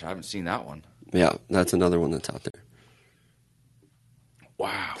 my gosh, I haven't seen that one. Yeah, that's another one that's out there.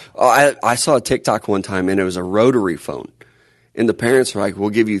 Wow. Oh, I saw a TikTok one time, and it was a rotary phone. And the parents were like,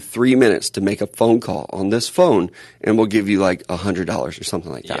 we'll give you 3 minutes to make a phone call on this phone, and we'll give you, like, $100 or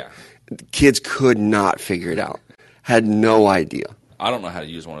something like that. Yeah. Kids could not figure it out. Had no idea. I don't know how to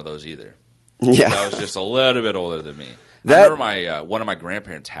use one of those either. Yeah. That was just a little bit older than me. I remember one of my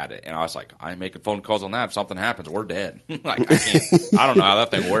grandparents had it, and I was like, I ain't making phone calls on that. If something happens, we're dead. Like, I don't know how that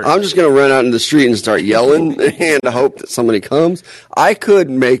thing works. I'm just going to run out in the street and start yelling and hope that somebody comes. I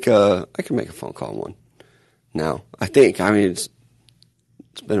could make a phone call on one now, I think. I mean, it's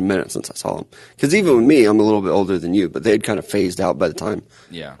been a minute since I saw them. Because even with me, I'm a little bit older than you, but they'd kind of phased out by the time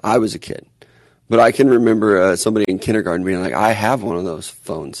I was a kid. But I can remember somebody in kindergarten being like, I have one of those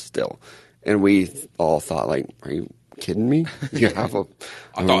phones still. And we all thought, like, are you kidding me? You have a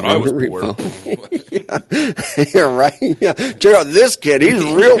I thought I was poor. Yeah. You're right. Yeah. Check out this kid. He's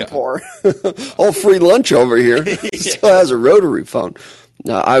real poor. All free lunch over here. Still has a rotary phone.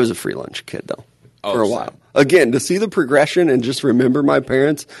 No, I was a free lunch kid, though, for a while. Again, to see the progression and just remember my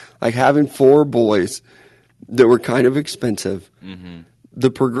parents, like having 4 boys that were kind of expensive. Mm-hmm. The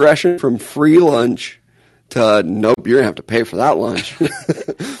progression from free lunch to, nope, you're going to have to pay for that lunch.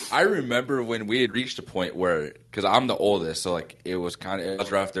 I remember when we had reached a point where, because I'm the oldest, so like it was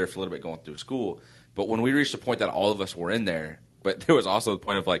rough there for a little bit going through school. But when we reached a point that all of us were in there, but there was also the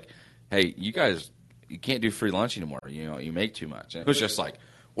point of like, hey, you guys, you can't do free lunch anymore. You know, you make too much. And it was just like,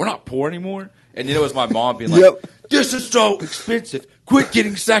 we're not poor anymore. And then it was my mom being like, this is so expensive. Quit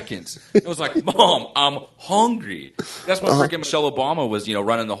getting seconds. It was like, Mom, I'm hungry. That's when freaking Michelle Obama was, you know,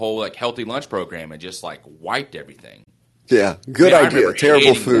 running the whole like healthy lunch program and just like wiped everything. Yeah, good idea.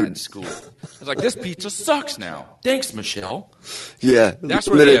 Terrible food. In school. I was like, this pizza sucks now. Thanks, Michelle. Yeah, that's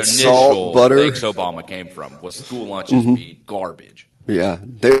where the initial salt, butter. Thanks Obama came from. Was school lunches be garbage? Yeah,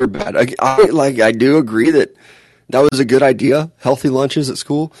 they were bad. I do agree that was a good idea. Healthy lunches at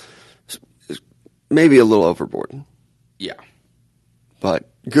school, maybe a little overboard. Yeah, but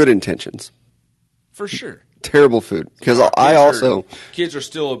good intentions for sure. Terrible food because kids are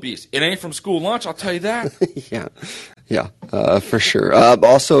still obese. It ain't from school lunch, I'll tell you that. Yeah, for sure.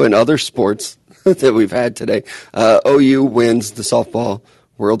 Also, in other sports that we've had today, OU wins the softball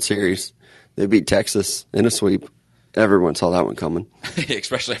World Series. They beat Texas in a sweep. Everyone saw that one coming.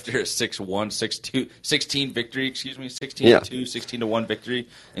 Especially after a 6-1, 6-2, 16 victory, 16-2, 16-1 victory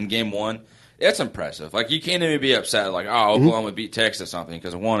in game 1. It's impressive. Like, you can't even be upset like, oh, Oklahoma beat Texas or something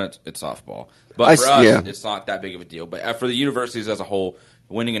because, one, it's softball. But for us, it's not that big of a deal. But for the universities as a whole,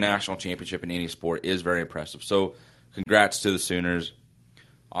 winning a national championship in any sport is very impressive. So, congrats to the Sooners.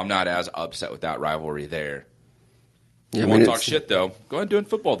 I'm not as upset with that rivalry there. You want to talk shit, though? Go ahead and do it in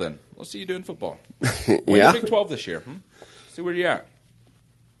football then. Let's see you doing football. Win the Big 12 this year. See where you're at.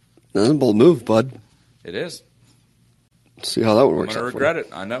 That's a bold move, bud. It is. See how that works out. I'm going to regret it.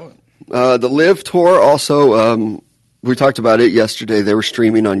 I know it. The Live Tour also we talked about it yesterday. They were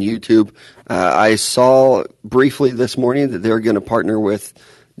streaming on YouTube. I saw briefly this morning that they're going to partner with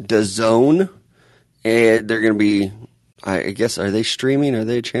DAZN, and they're going to be, I guess, are they streaming? Are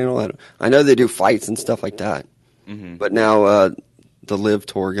they a channel? I know they do fights and stuff like that. Mm-hmm. But now the Live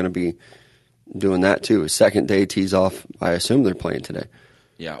Tour are going to be doing that too. Second day tees off. I assume they're playing today.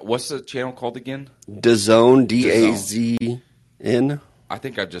 Yeah. What's the channel called again? DAZN, DAZN. I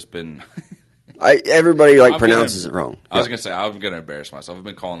think I've just been... Everybody pronounces it wrong. I was going to say, I'm going to embarrass myself. I've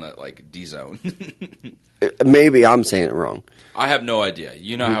been calling it like D-Zone. Maybe I'm saying it wrong. I have no idea.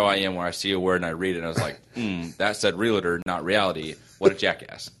 You know how I am where I see a word and I read it and I was like, that said realtor, not reality. What a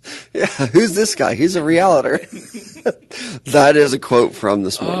jackass. Yeah, who's this guy? He's a realtor. That is a quote from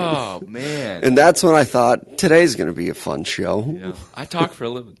this morning. Oh, man. And that's when I thought, today's going to be a fun show. Yeah. I talk for a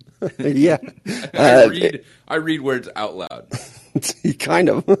living. Yeah. I read words out loud. Kind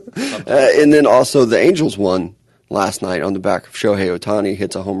of. And then also the Angels won last night on the back of Shohei Ohtani,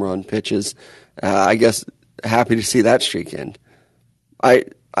 hits a home run, pitches. I guess happy to see that streak end. I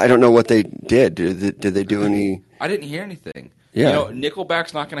don't know what they did. Did they do any? I didn't hear anything. Yeah.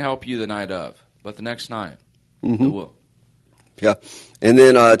 Nickelback's not going to help you the night of, but the next night, it will. Yeah. And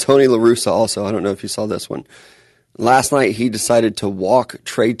then Tony La Russa also, I don't know if you saw this one. Last night he decided to walk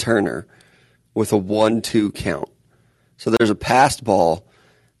Trey Turner with a 1-2 count. So there's a passed ball,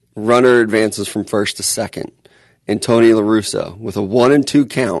 runner advances from first to second, and Tony La Russa, with a 1-2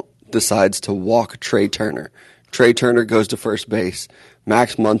 count, decides to walk Trey Turner. Trey Turner goes to first base.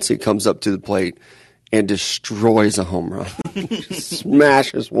 Max Muncy comes up to the plate and destroys a home run.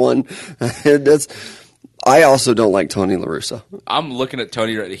 Smashes one. I also don't like Tony La Russa. I'm looking at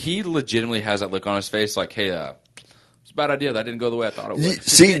Tony right now. He legitimately has that look on his face like, hey, it's a bad idea. That didn't go the way I thought it would.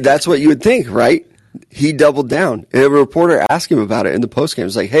 See, that's what you would think, right? He doubled down. And a reporter asked him about it in the postgame.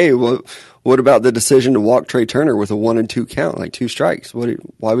 It's like, hey, what about the decision to walk Trey Turner with a 1-2 count, like 2 strikes?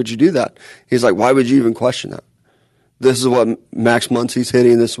 Why would you do that? He's like, why would you even question that? This is what Max Muncy's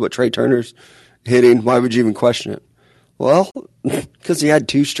hitting. This is what Trey Turner's hitting. Why would you even question it? Well, because he had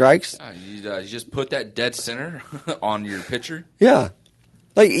 2 strikes. You just put that dead center on your pitcher? Yeah.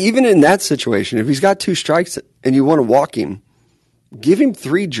 Like, even in that situation, if he's got 2 strikes and you want to walk him, give him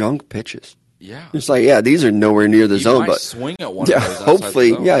 3 junk pitches. Yeah. It's like, yeah, these are nowhere near the zone. But swing at one yeah, of those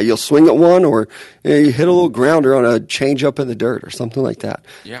hopefully, yeah, you'll swing at one or you hit a little grounder on a change up in the dirt or something like that.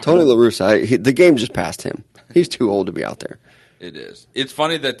 Yeah. Tony La Russa, the game just passed him. He's too old to be out there. It is. It's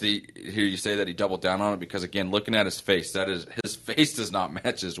funny that here you say that he doubled down on it because, again, looking at his face, his face does not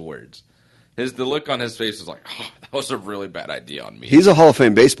match his words. The look on his face was like, oh, that was a really bad idea on me. He's a Hall of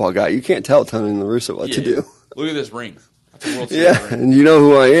Fame baseball guy. You can't tell Tony La Russa what to do. Look at this ring. That's a World Series ring. And you know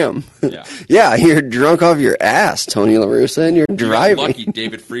who I am. Yeah. Yeah, you're drunk off your ass, Tony La Russa, and you're driving. Lucky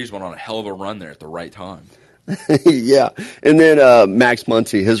David Freese went on a hell of a run there at the right time. Yeah. And then Max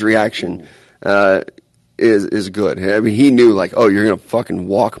Muncy, his reaction is good. I mean, he knew, like, oh, you're going to fucking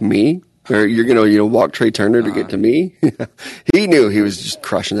walk me? Or you're going to walk Trey Turner to get to me? He knew he was just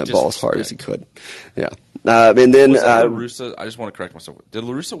crushing that ball as hard as he could. Yeah. And then La Russa, I just want to correct myself. Did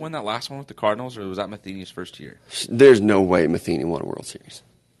La Russa win that last one with the Cardinals, or was that Matheny's first year? There's no way Matheny won a World Series.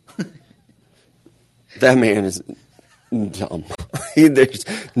 That man is dumb. There's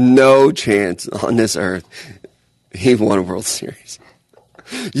no chance on this earth he won a World Series.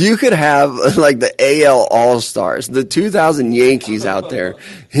 You could have, like, the AL All-Stars, the 2000 Yankees out there,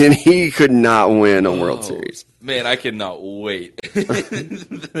 and he could not win a World Series. Man, I cannot wait.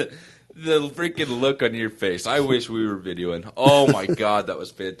 The freaking look on your face. I wish we were videoing. Oh, my God, that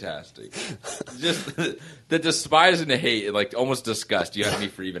was fantastic. Just the despise and the hate and, like, almost disgust you have me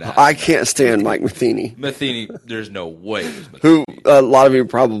for even asking. I can't stand Mike Matheny. Matheny, there's no way. Who, a lot of you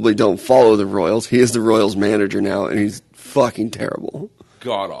probably don't follow the Royals. He is the Royals manager now, and he's fucking terrible.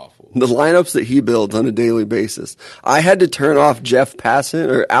 God-awful. The lineups that he builds on a daily basis. I had to turn off Jeff Passan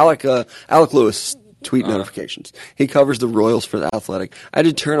or Alec Lewis tweet notifications. He covers the Royals for the Athletic. I had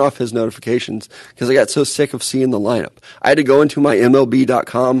to turn off his notifications because I got so sick of seeing the lineup. I had to go into my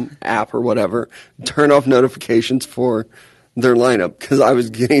MLB.com app or whatever, turn off notifications for their lineup because I was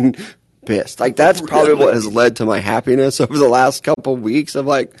getting pissed. Like, that's probably what has led to my happiness over the last couple of weeks of,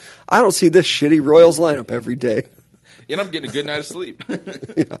 like, I don't see this shitty Royals lineup every day. And I'm getting a good night of sleep.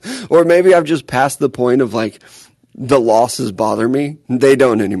 Yeah. Or maybe I've just passed the point of, like, the losses bother me. They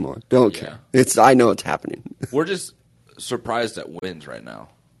don't anymore. Don't care. I know it's happening. We're just surprised at wins right now.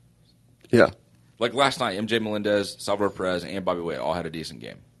 Yeah. Like last night, MJ Melendez, Salvador Perez, and Bobby Witt all had a decent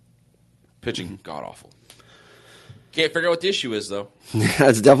game. Pitching god-awful. Can't figure out what the issue is, though. Yeah,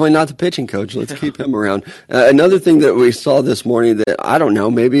 it's definitely not the pitching coach. Let's keep him around. Another thing that we saw this morning that, I don't know,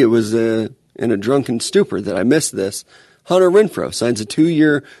 maybe it was in a drunken stupor that I missed this. Hunter Renfrow signs a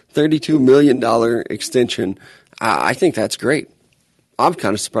 2-year, $32 million extension. I think that's great. I'm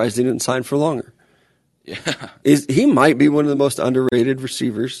kind of surprised he didn't sign for longer. Yeah. He might be one of the most underrated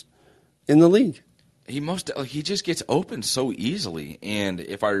receivers in the league. He just gets open so easily. And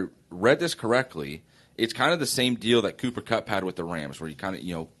if I read this correctly, it's kind of the same deal that Cooper Kupp had with the Rams, where he kind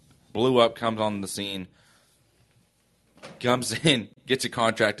of, blew up, comes on the scene, comes in, gets a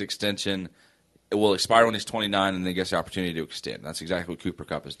contract extension. It will expire when he's 29, and then gets the opportunity to extend. That's exactly what Cooper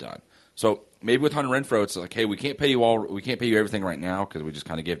Kupp has done. So maybe with Hunter Renfrow, it's like, hey, we can't pay you everything right now because we just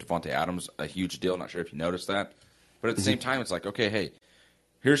kind of gave Devontae Adams a huge deal. Not sure if you noticed that, but at the same time, it's like, okay, hey,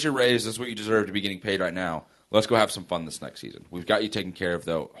 here's your raise. This is what you deserve to be getting paid right now. Let's go have some fun this next season. We've got you taken care of,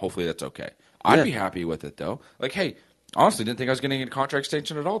 though. Hopefully that's okay. I'd be happy with it, though. Like, hey, honestly, didn't think I was getting a contract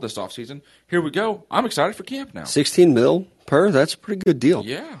extension at all this offseason. Here we go. I'm excited for camp now. $16 million per, that's a pretty good deal.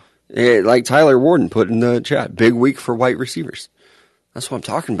 Yeah. Like Tyler Warden put in the chat, big week for white receivers. That's what I'm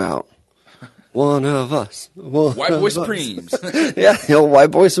talking about. One of us. White Boy Supremes. Yeah,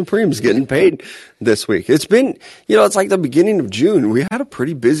 White Boy Supremes getting paid this week. It's been, it's like the beginning of June. We had a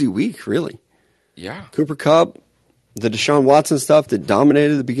pretty busy week, really. Yeah. Cooper Kupp, the Deshaun Watson stuff that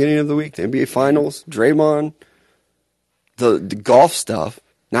dominated the beginning of the week, the NBA Finals, Draymond, the golf stuff.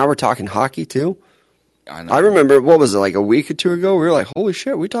 Now we're talking hockey, too. I remember, what was it, like a week or two ago? We were like, holy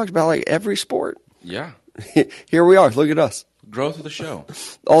shit, we talked about like every sport. Yeah. Here we are. Look at us. Growth of the show.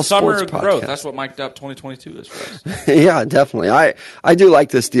 All Summer sports growth. podcast. That's what Mic'd Up 2022 is for us. Yeah, definitely. I do like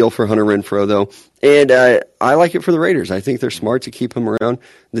this deal for Hunter Renfrow, though. And I like it for the Raiders. I think they're smart to keep him around.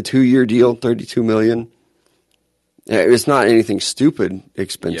 The 2-year deal, $32 million. It's not anything stupid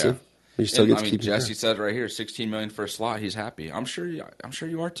expensive. Yeah. You still get to keep Jesse said right here, $16 million for a slot. He's happy. I'm sure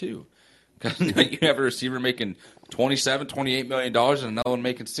you are too. You have a receiver making $27, $28 million and another one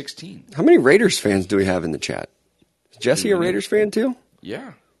making $16. How many Raiders fans do we have in the chat? Is Jesse a Raiders fan too?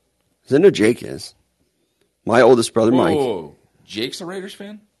 Yeah. I know Jake is. My oldest brother, Mike. Whoa. Jake's a Raiders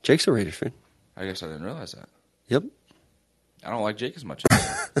fan? Jake's a Raiders fan. I guess I didn't realize that. Yep. I don't like Jake as much.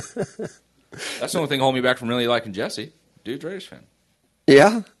 That's the only thing holding me back from really liking Jesse. Dude's Raiders fan.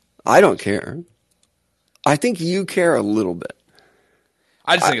 Yeah. I don't care. I think you care a little bit.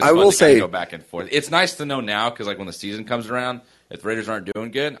 I just think it's I fun will to say, kind of go back and forth. It's nice to know now because, like, when the season comes around, if the Raiders aren't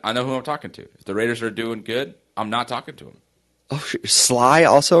doing good, I know who I'm talking to. If the Raiders are doing good, I'm not talking to them. Oh, Sly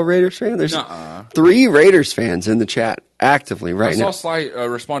also a Raiders fan? There's Nuh-uh. 3 Raiders fans in the chat actively right now. I saw Sly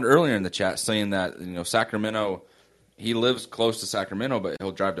respond earlier in the chat saying that Sacramento, he lives close to Sacramento, but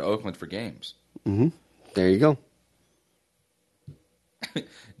he'll drive to Oakland for games. Mm-hmm. There you go.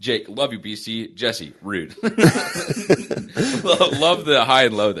 Jake, love you, BC. Jesse, rude. Love the high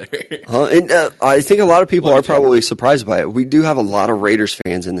and low there. I think a lot of people are probably surprised by it. We do have a lot of Raiders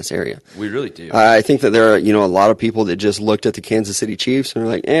fans in this area. We really do. I think that there are, a lot of people that just looked at the Kansas City Chiefs and are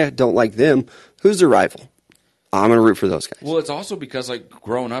like, don't like them. Who's their rival? I'm going to root for those guys. Well, it's also because, like,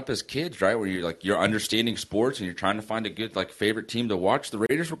 growing up as kids, right, where you're understanding sports and you're trying to find a good, like, favorite team to watch. The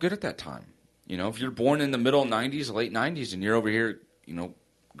Raiders were good at that time. If you're born in the middle 90s, late 90s, and you're over here,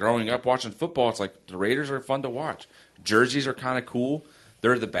 growing up watching football, it's like the Raiders are fun to watch. Jerseys are kind of cool.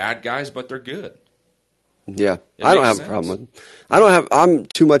 They're the bad guys, but they're good. Yeah, I don't have a problem with. I'm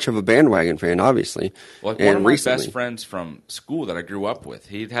too much of a bandwagon fan, obviously. Like one of my best friends from school that I grew up with,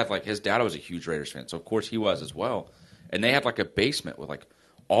 he had his dad was a huge Raiders fan, so of course he was as well. And they had like a basement with like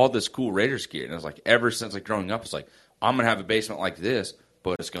all this cool Raiders gear, and it was like ever since like growing up, it's like I'm gonna have a basement like this,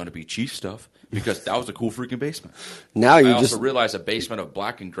 but it's gonna be Chief stuff. Because that was a cool freaking basement. Now I also realize a basement of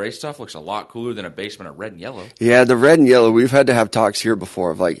black and gray stuff looks a lot cooler than a basement of red and yellow. Yeah, the red and yellow, we've had to have talks here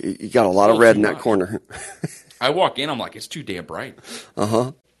before of like, you got a lot of red in that corner. I walk in, I'm like, it's too damn bright.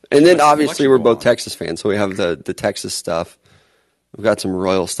 Uh-huh. And then obviously we're both Texas fans, so we have the Texas stuff. We've got some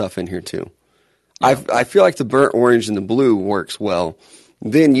Royal stuff in here too. Yeah. I feel like the burnt orange and the blue works well.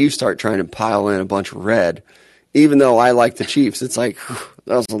 Then you start trying to pile in a bunch of red. Even though I like the Chiefs, it's like,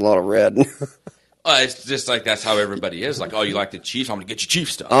 that's a lot of red. It's just like that's how everybody is. Like, oh, you like the Chiefs? I'm going to get you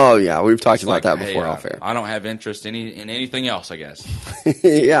Chiefs stuff. Oh, yeah. We've talked about that before off air. I don't have interest in anything else, I guess.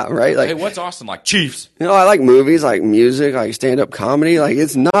 Yeah, right? Like, hey, what's Austin like? Chiefs. I like movies, like music, like stand-up comedy. Like,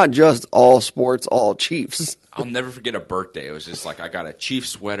 it's not just all sports, all Chiefs. I'll never forget a birthday. It was just like I got a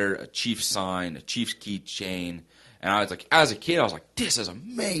Chiefs sweater, a Chiefs sign, a Chiefs keychain. And I was like, as a kid, I was like, this is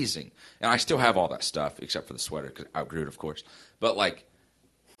amazing. And I still have all that stuff, except for the sweater, because I outgrew it, of course. But, like,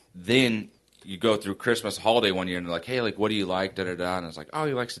 then you go through Christmas holiday one year, and they're like, hey, like, what do you like, da-da-da. And I was like, oh,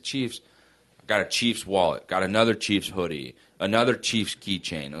 he likes the Chiefs. I got a Chiefs wallet, got another Chiefs hoodie, another Chiefs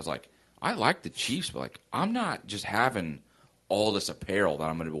keychain. I was like, I like the Chiefs, but, like, I'm not just having all this apparel that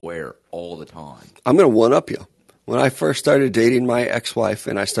I'm going to wear all the time. I'm going to one-up you. When I first started dating my ex-wife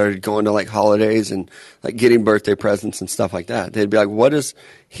and I started going to like holidays and like getting birthday presents and stuff like that, they'd be like, what does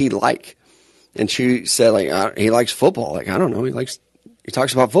he like? And she said, like, he likes football. Like, I don't know. He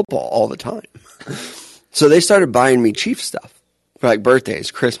talks about football all the time. So they started buying me Chiefs stuff for like birthdays,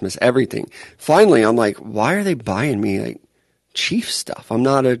 Christmas, everything. Finally, I'm like, why are they buying me like Chiefs stuff? I'm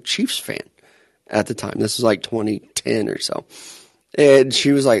not a Chiefs fan at the time. This was like 2010 or so. And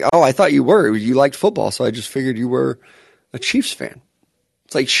she was like, oh, I thought you were. You liked football, so I just figured you were a Chiefs fan.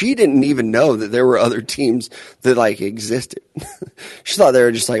 It's like she didn't even know that there were other teams that like existed. She thought they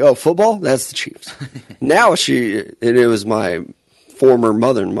were just like, oh, football? That's the Chiefs. Now it was my former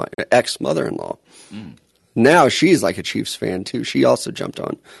mother, my ex-mother-in-law. Now she's like a Chiefs fan too. She also jumped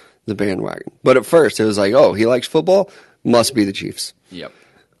on the bandwagon. But at first it was like, oh, he likes football? Must be the Chiefs. Yep.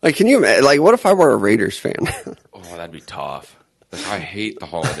 Like, can you imagine? Like, what if I were a Raiders fan? Oh, that'd be tough. Like, I hate the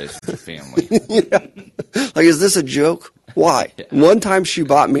holidays with the family. Yeah. Like, is this a joke? Why? Yeah. One time she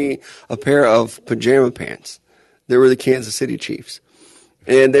bought me a pair of pajama pants. They were the Kansas City Chiefs.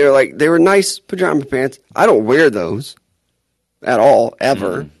 And they were nice pajama pants. I don't wear those at all,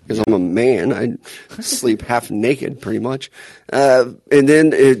 ever, because I'm a man. I sleep half naked, pretty much. And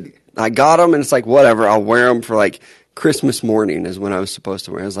then I got them, and it's like, whatever, I'll wear them for, like, Christmas morning is when I was supposed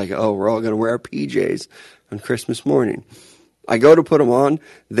to wear. I was like, oh, we're all going to wear our PJs on Christmas morning. I go to put them on.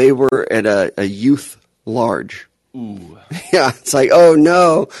 They were at a youth large. Ooh. Yeah, it's like, oh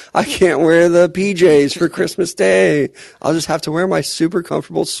no, I can't wear the PJs for Christmas Day. I'll just have to wear my super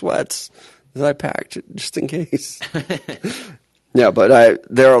comfortable sweats that I packed just in case. Yeah, but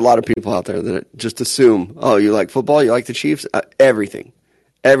there are a lot of people out there that just assume, oh, you like football, you like the Chiefs, everything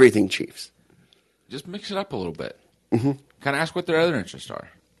Chiefs. Just mix it up a little bit. Mm-hmm. Kind of ask what their other interests are.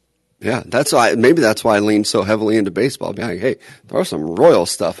 Yeah, maybe that's why I lean so heavily into baseball. Be like, hey, throw some Royal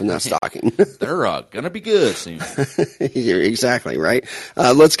stuff in that stocking. They're going to be good soon. You're exactly right.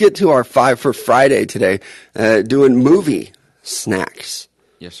 Let's get to our 5 for Friday today, doing movie snacks.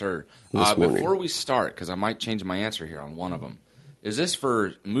 Yes, sir. Before we start, because I might change my answer here on one of them, is this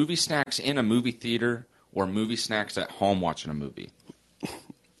for movie snacks in a movie theater or movie snacks at home watching a movie?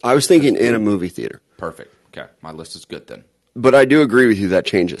 I was thinking in a movie theater. Perfect. Okay, my list is good then. But I do agree with you that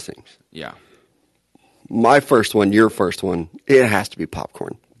changes things. Yeah. My first one, your first one, it has to be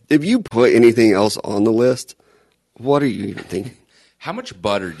popcorn. If you put anything else on the list, what are you even thinking? How much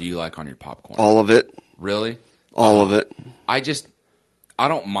butter do you like on your popcorn? All of it. Really? All of it. I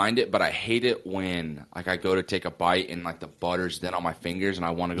don't mind it, but I hate it when like I go to take a bite and like the butter's then on my fingers and I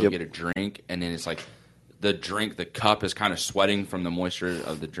want to go get a drink and then it's like the cup is kind of sweating from the moisture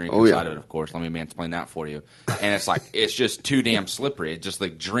of the drink inside of it, of course. Let me mansplain that for you. And it's like, it's just too damn slippery. It just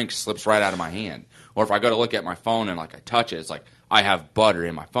like drink slips right out of my hand. Or if I go to look at my phone and like I touch it, it's like I have butter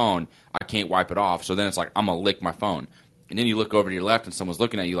in my phone. I can't wipe it off. So then it's like, I'm going to lick my phone. And then you look over to your left and someone's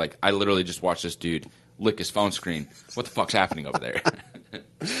looking at you like, I literally just watched this dude lick his phone screen. What the fuck's happening over there?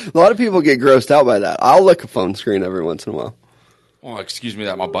 A lot of people get grossed out by that. I'll lick a phone screen every once in a while. Well, excuse me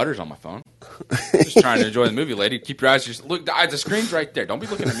that my butter's on my phone. Just trying to enjoy the movie, lady. Keep your eyes just look. The screen's right there. Don't be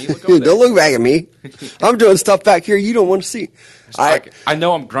looking at me. Look over there. Don't look back at me. I'm doing stuff back here you don't want to see. I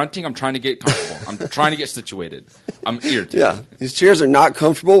know I'm grunting. I'm trying to get comfortable. I'm trying to get situated. I'm irritated. Yeah, these chairs are not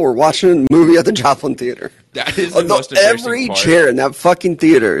comfortable. We're watching a movie at the Joplin Theater. That is the most embarrassing Every part. chair in that fucking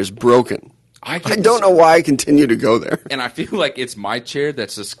theater is broken. I don't know why I continue to go there. And I feel like it's my chair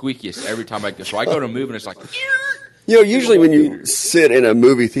that's the squeakiest every time I go. So I go to move and it's like... You know, usually when you sit in a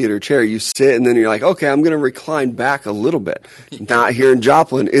movie theater chair, you sit and then you're like, okay, I'm going to recline back a little bit. Not here in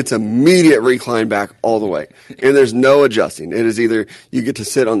Joplin. It's immediate recline back all the way. And there's no adjusting. It is either you get to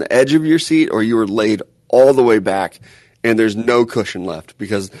sit on the edge of your seat or you are laid all the way back and there's no cushion left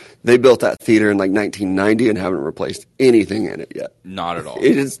because they built that theater in like 1990 and haven't replaced anything in it yet. Not at all.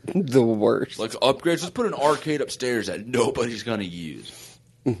 It is the worst. Like upgrades, let's put an arcade upstairs that nobody's going to use.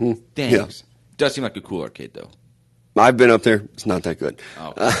 Mm-hmm. Thanks. Yeah. Does seem like a cool arcade, though. I've been up there. It's not that good.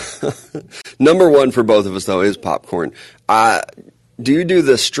 Oh. Number one for both of us, though, is popcorn. Do you do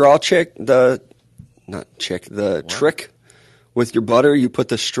the straw trick with your butter? You put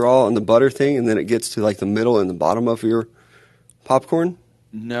the straw on the butter thing, and then it gets to like the middle and the bottom of your popcorn?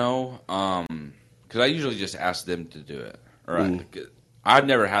 No, because I usually just ask them to do it. I've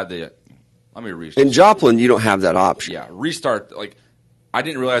never had the... Let me restart. In Joplin, you don't have that option. Yeah, restart... I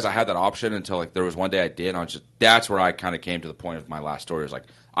didn't realize I had that option until there was one day I did. And that's where I kind of came to the point of my last story. It was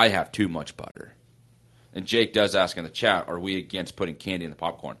I have too much butter. And Jake does ask in the chat, are we against putting candy in the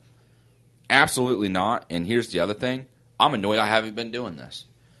popcorn? Absolutely not. And here's the other thing. I'm annoyed I haven't been doing this.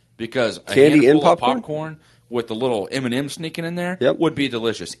 Because candy in popcorn? with the little M&M sneaking in there Yep. would be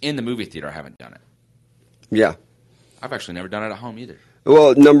delicious. In the movie theater, I haven't done it. Yeah. I've actually never done it at home either.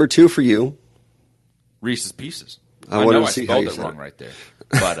 Well, number 2 for you. Reese's Pieces. I I wanted know to I see how spelled you it said wrong it. right there.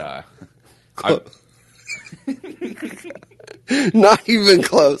 But Not even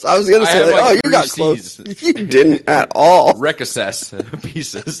close. I was going to I say, have, like, like, oh, you got Reese's. close. You didn't at all. Recess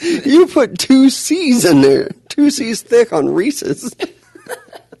Pieces. You put 2 C's in there. 2 C's thick on Reese's.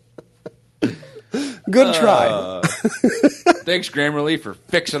 Good try. Thanks, Grammarly, for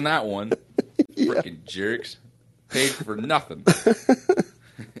fixing that one. Freaking jerks. Paid for nothing.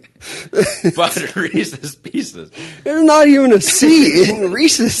 But Reese's Pieces. There's not even a C in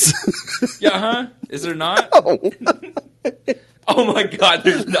Reese's. Yeah, huh? Is there not? Oh. Oh my God,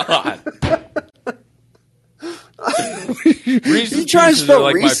 there's not. Reese's You trying to Pieces are spell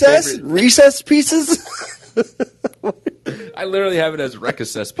like my recess? favorite. Recess pieces? I literally have it as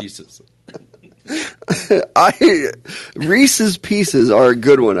Recess Pieces. Reese's Pieces are a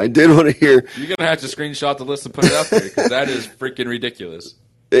good one. I did want to hear. You're gonna have to screenshot the list and put it out there because that is freaking ridiculous.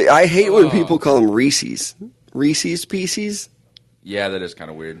 I hate when people call them Reese's. Reese's Pieces? Yeah, that is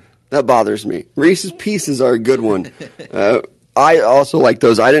kind of weird. That bothers me. Reese's Pieces are a good one. I also like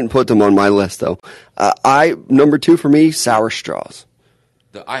those. I didn't put them on my list, though. Number 2 for me, Sour Straws.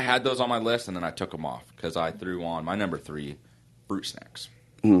 I had those on my list and then I took them off because I threw on my number 3, fruit snacks.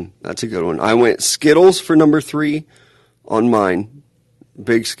 That's a good one. I went Skittles for number 3 on mine.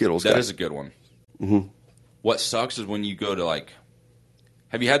 Big Skittles That guy. is a good one. Mm-hmm. What sucks is when you go to like,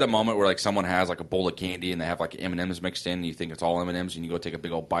 have you had that moment where like someone has like a bowl of candy and they have like M&Ms mixed in and you think it's all M&Ms and you go take a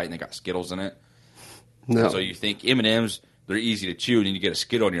big old bite and they got Skittles in it? No. So you think M&Ms, they're easy to chew and then you get a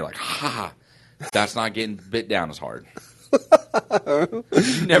Skittle and you're like, ha, that's not getting bit down as hard.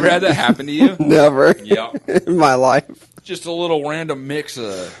 You never had that happen to you? Never. Yeah. In my life. Just a little random mix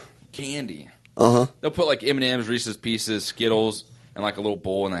of candy. Uh-huh. They'll put like M&Ms, Reese's Pieces, Skittles, and like a little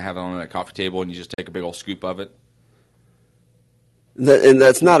bowl, and they have it on a coffee table, and you just take a big old scoop of it. And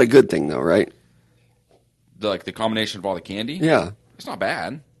that's not a good thing, though, right? The combination of all the candy. Yeah. It's not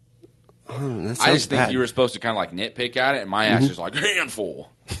bad. Oh, that sounds I just think bad. you were supposed to kind of like nitpick at it, and my ass is like handful.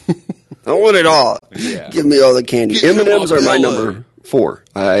 I want it all. Yeah. Give me all the candy. Give me M&Ms my are my belly. number 4.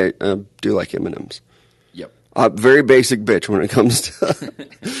 I do like M&Ms. Yep. Very basic bitch when it comes to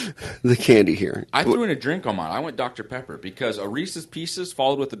the candy here. I threw in a drink on mine. I went Dr. Pepper because a Reese's Pieces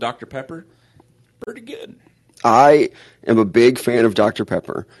followed with the Dr. Pepper, pretty good. I am a big fan of Dr.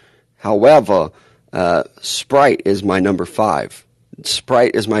 Pepper. However, Sprite is my number 5.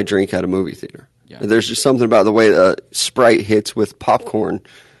 Sprite is my drink at a movie theater. Yeah. There's just something about the way Sprite hits with popcorn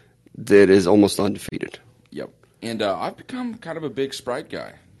that is almost undefeated. Yep. And I've become kind of a big Sprite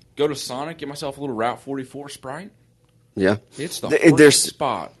guy. Go to Sonic, get myself a little Route 44 Sprite. Yeah. It's the There's- perfect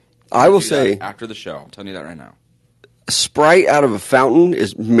spot. I will Do that say, after the show. I'm telling you that right now. Sprite out of a fountain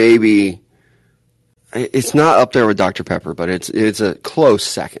is maybe, it's not up there with Dr. Pepper, but it's a close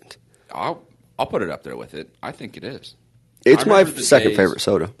second. I'll put it up there with it. I think it is. It's I my remember the second days- favorite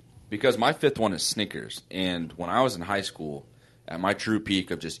soda. Because my 5th one is Snickers. And when I was in high school, at my true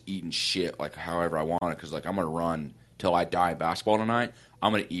peak of just eating shit like however I want it, because like I'm going to run till I die basketball tonight,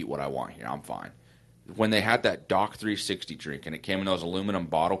 I'm going to eat what I want here. I'm fine. When they had that Doc 360 drink and it came in those aluminum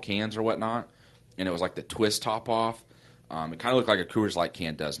bottle cans or whatnot, and it was like the twist top off, it kind of looked like a Coors Light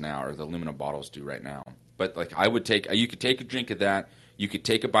can does now, or the aluminum bottles do right now. But like you could take a drink of that, you could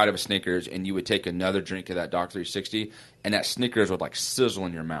take a bite of a Snickers, and you would take another drink of that Doc 360, and that Snickers would like sizzle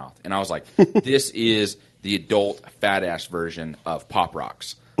in your mouth. And I was like, this is the adult fat ass version of Pop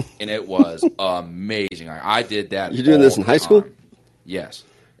Rocks, and it was amazing. I did that. You doing this all in the high school? time. Yes.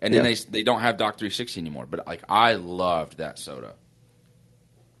 And then Yeah. they don't have Doc 360 anymore, but like I loved that soda.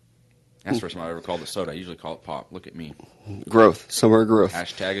 That's the first time I ever called it soda. I usually call it pop. Look at me. Growth. Summer growth.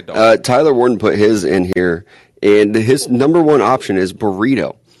 Hashtag adult. Tyler Warden put his in here, and his number 1 option is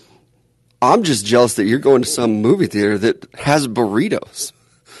burrito. I'm just jealous that you're going to some movie theater that has burritos.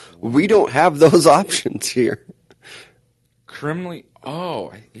 We don't have those options here. Criminally.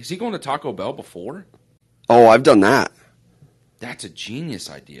 Oh, is he going to Taco Bell before? Oh, I've done that. That's a genius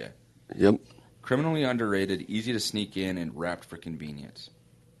idea. Yep. Criminally underrated, easy to sneak in, and wrapped for convenience.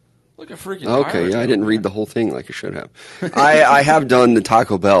 Look at freaking Okay, Tyler's yeah, I doing didn't that. read the whole thing like I should have. I have done the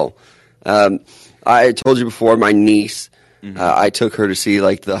Taco Bell. I told you before, my niece, I took her to see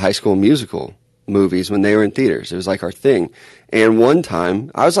like the High School Musical movies when they were in theaters. It was like our thing. And one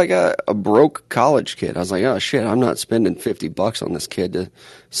time, I was like a broke college kid. I was like, oh shit, I'm not spending $50 on this kid to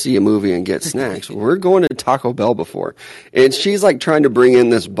see a movie and get snacks. We're going to Taco Bell before. And she's like trying to bring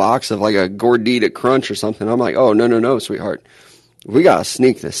in this box of like a Gordita Crunch or something. I'm like, oh, no, sweetheart. We got to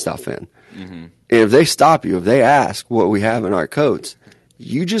sneak this stuff in. Mm-hmm. And if they stop you, if they ask what we have in our coats,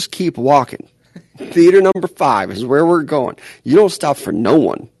 you just keep walking. Theater number 5 is where we're going. You don't stop for no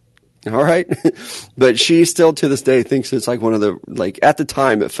one. All right? But she still to this day thinks it's like one of the, like at the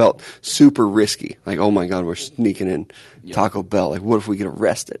time it felt super risky. Like, oh my God, we're sneaking in Taco Bell. Like, what if we get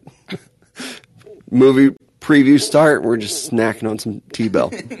arrested? Movie preview start, we're just snacking on some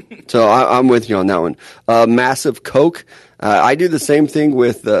T-Bell. So I'm with you on that one. Massive Coke. I do the same thing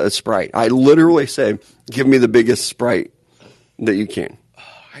with Sprite. I literally say, give me the biggest Sprite that you can.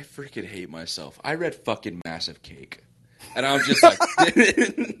 I freaking hate myself. I read fucking Massive Cake. And I'm just like,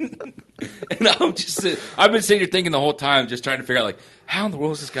 I've been sitting here thinking the whole time, just trying to figure out, like, how in the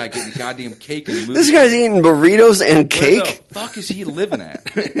world is this guy getting goddamn cake in the movie? This guy's eating burritos and cake? Where the fuck is he living at?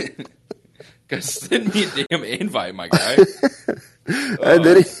 Guys, send me a damn invite, my guy. And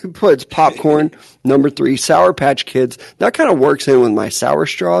then he puts popcorn, number 3, Sour Patch Kids. That kind of works in with my sour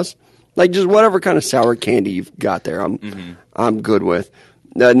straws. Like, just whatever kind of sour candy you've got there, I'm good with.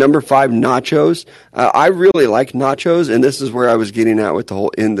 Number 5, nachos. I really like nachos, and this is where I was getting at with the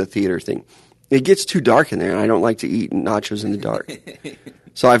whole in the theater thing. It gets too dark in there, and I don't like to eat nachos in the dark.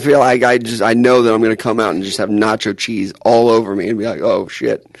 So I feel like I know that I'm going to come out and just have nacho cheese all over me and be like, oh,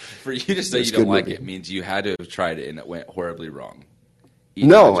 shit. For you to say you don't like it means you had to have tried it and it went horribly wrong.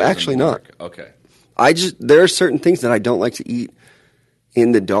 No, actually not. Okay. There are certain things that I don't like to eat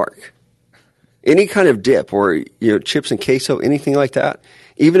in the dark. Any kind of dip or chips and queso, anything like that.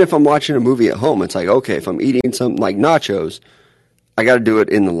 Even if I'm watching a movie at home, it's like, okay, if I'm eating something like nachos, I got to do it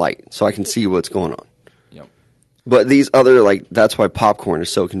in the light so I can see what's going on. Yep. But these other, like, that's why popcorn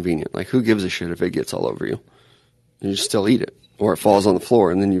is so convenient. Like, who gives a shit if it gets all over you? You just still eat it. Or it falls on the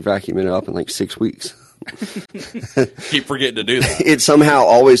floor and then you vacuum it up in like 6 weeks. Keep forgetting to do that. It somehow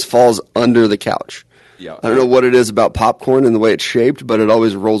always falls under the couch. Yeah. I don't know what it is about popcorn and the way it's shaped, but it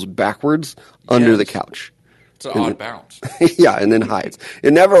always rolls backwards under the couch. It's an odd bounce. Yeah, and then hides.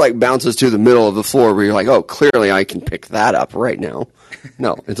 It never like bounces to the middle of the floor where you're like, oh, clearly I can pick that up right now.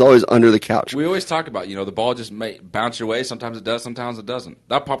 No, it's always under the couch. We always talk about, the ball just may bounce your way. Sometimes it does, sometimes it doesn't.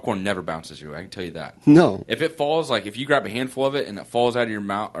 That popcorn never bounces your way, I can tell you that. No. If it falls, like if you grab a handful of it and it falls out of your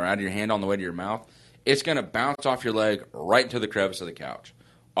mouth or out of your hand on the way to your mouth, it's going to bounce off your leg right into the crevice of the couch.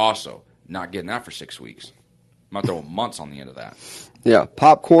 Also, not getting that for 6 weeks. I'm not throwing months on the end of that. Yeah,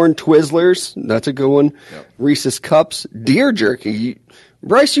 popcorn, Twizzlers, that's a good one. Yep. Reese's Cups, deer jerky.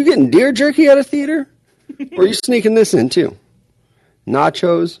 Bryce, you getting deer jerky at a theater? Or are you sneaking this in too?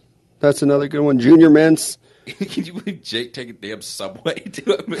 Nachos, that's another good one. Junior Mints. Can you believe Jake take a damn Subway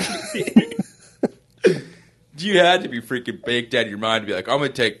to a movie theater? You had to be freaking baked out of your mind to be like, I'm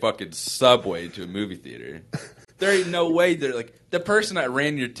going to take fucking Subway to a movie theater. There ain't no way. They're like, the person that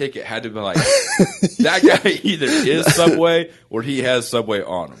ran your ticket had to be like, that guy either is Subway or he has Subway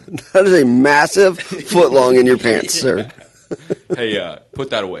on him. That is a massive footlong in your pants, sir. Hey, put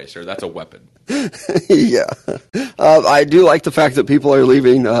that away, sir. That's a weapon. Yeah. I do like the fact that people are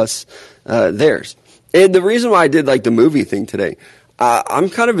leaving us theirs. And the reason why I did like the movie thing today, I'm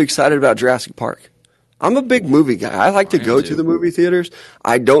kind of excited about Jurassic Park. I'm a big movie guy. I like to go to the movie theaters.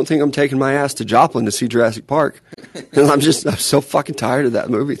 I don't think I'm taking my ass to Joplin to see Jurassic Park. And I'm so fucking tired of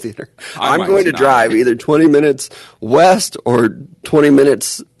that movie theater. I'm going to drive either 20 minutes west or 20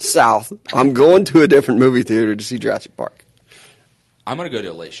 minutes south. I'm going to a different movie theater to see Jurassic Park. I'm going to go to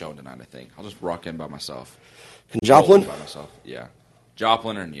a late showing tonight, I think. I'll just rock in by myself. In Joplin? By myself, yeah.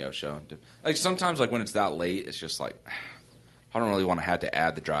 Joplin or Neosho. Like, sometimes, like, when it's that late, it's just like, I don't really want to have to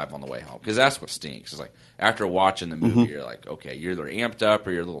add the drive on the way home. Because that's what stinks. It's like, after watching the movie, you're like, okay, you're either amped up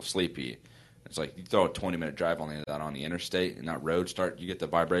or you're a little sleepy. It's like, you throw a 20-minute drive on the end of that on the interstate, and that road you get the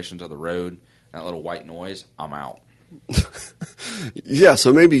vibrations of the road, that little white noise, I'm out. Yeah,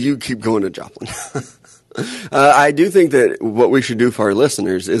 so maybe you keep going to Joplin. I do think that what we should do for our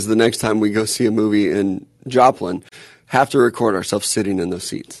listeners is the next time we go see a movie in Joplin, have to record ourselves sitting in those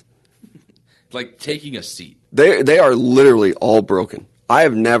seats. Like taking a seat. They are literally all broken. I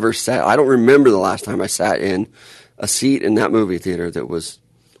have never sat. I don't remember the last time I sat in a seat in that movie theater that was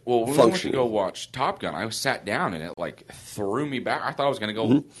Well, when we went to go watch Top Gun, I sat down and it like threw me back. I thought I was going to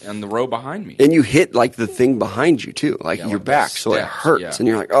go in the row behind me. And you hit like the thing behind you too, like your back, so it hurts. And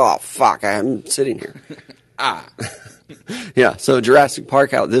you're like, oh fuck, I'm sitting here. Yeah. So Jurassic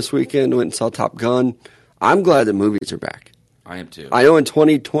Park out this weekend. Went and saw Top Gun. I'm glad the movies are back. I am too. I know in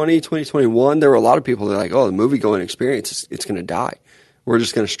 2020, 2021, there were a lot of people that are like, oh, the movie-going experience, it's going to die. We're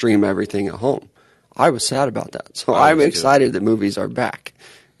just going to stream everything at home. I was sad about that. So I'm excited that movies are back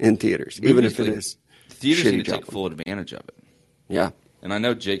in theaters, even if it is theaters need to take full advantage of it. Yeah. And I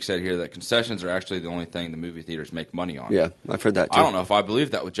know Jake said here that concessions are actually the only thing the movie theaters make money on. Yeah, I've heard that too. I don't know if I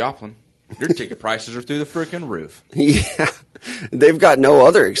believe that with Joplin. Your ticket prices are through the freaking roof. Yeah. They've got no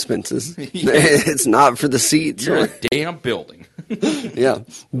other expenses. It's not for the seats. You're a damn building. Yeah.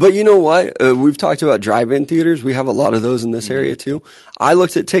 But you know what? We've talked about drive-in theaters. We have a lot of those in this area too. I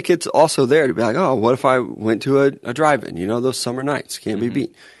looked at tickets also there to be like, oh, what if I went to a drive-in? You know, those summer nights can't be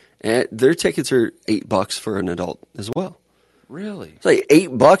beat. And their tickets are $8 for an adult as well. Really? It's like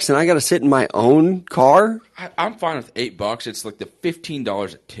 $8 and I got to sit in my own car? I'm fine with $8. It's like the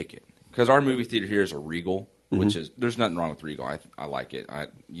 $15 a ticket. Because our movie theater here is a Regal, which is, there's nothing wrong with Regal. I like it. I'm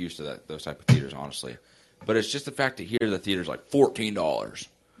used to those type of theaters, honestly. But it's just the fact that here the theater's like $14.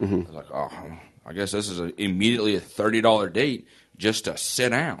 I was like, oh, I guess this is immediately a $30 date just to sit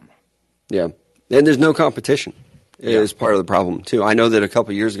down. Yeah. And there's no competition. It is part of the problem, too. I know that a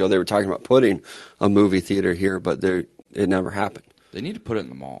couple of years ago they were talking about putting a movie theater here, but it never happened. They need to put it in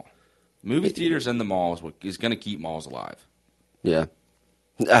the mall. Movie theaters in the mall is what is going to keep malls alive. Yeah.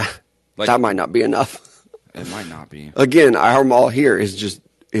 That might not be enough. It might not be. Again, our mall here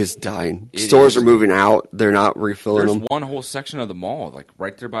is dying. Stores are moving out. They're not refilling them. There's one whole section of the mall, like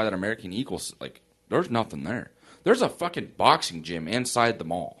right there by that American Eagle. Like, there's nothing there. There's a fucking boxing gym inside the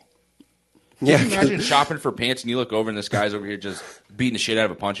mall. Yeah. Can you imagine shopping for pants and you look over and this guy's over here just beating the shit out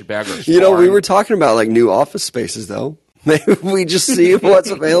of a punching bag or You know, we were talking about like new office spaces though. Maybe we just see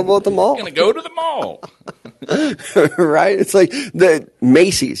what's available at the mall. I'm going to go to the mall. Right? It's like the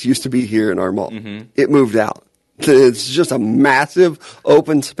Macy's used to be here in our mall. It moved out. It's just a massive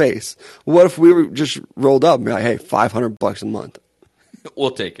open space. What if we were just rolled up and be like, hey, $500 a month?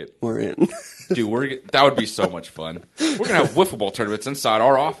 We'll take it. We're in. Dude, that would be so much fun. We're going to have wiffle ball tournaments inside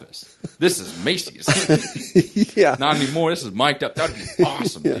our office. This is Macy's. Yeah. Not anymore. This is mic'd up. That would be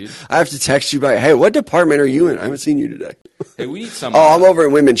awesome, dude. I have to text you back, hey, what department are you in? I haven't seen you today. Hey, we need some. Oh, I'm over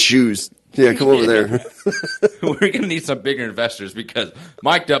in women's shoes. Yeah, come over there. We're going to need some bigger investors because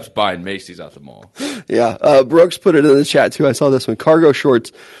mic'd up's buying Macy's out the mall. Yeah. Brooks put it in the chat, too. I saw this one. Cargo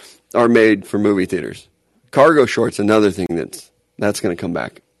shorts are made for movie theaters. Cargo shorts, another thing that's going to come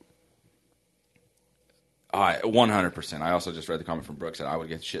back. 100%. I also just read the comment from Brooks that I would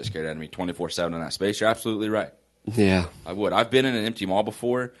get shit scared out of me 24/7 in that space. You're absolutely right. Yeah. I would. I've been in an empty mall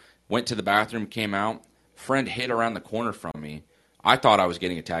before, went to the bathroom, came out, friend hid around the corner from me. I thought I was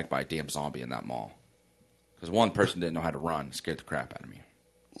getting attacked by a damn zombie in that mall. Because one person didn't know how to run. It scared the crap out of me.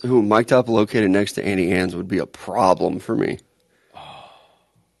 Ooh, mic'd up located next to Annie Ann's would be a problem for me.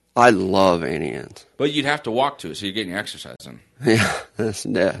 I love Annie Ann's. But you'd have to walk to it, so you're getting your exercise in. Yeah, look at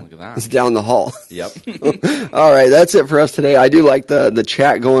that. It's down the hall. Yep. All right, that's it for us today. I do like the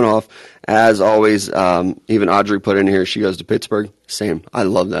chat going off, as always. Even Audrey put in here, she goes to Pittsburgh. Same. I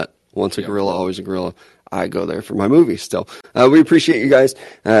love that. Once a gorilla, always a gorilla. I go there for my movies still. We appreciate you guys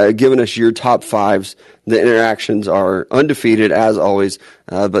giving us your top fives. The interactions are undefeated, as always.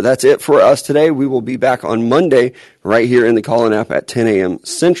 But that's it for us today. We will be back on Monday right here in the Call-In app at 10 a.m.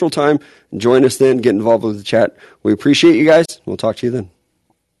 Central Time. Join us then. Get involved with the chat. We appreciate you guys. We'll talk to you then.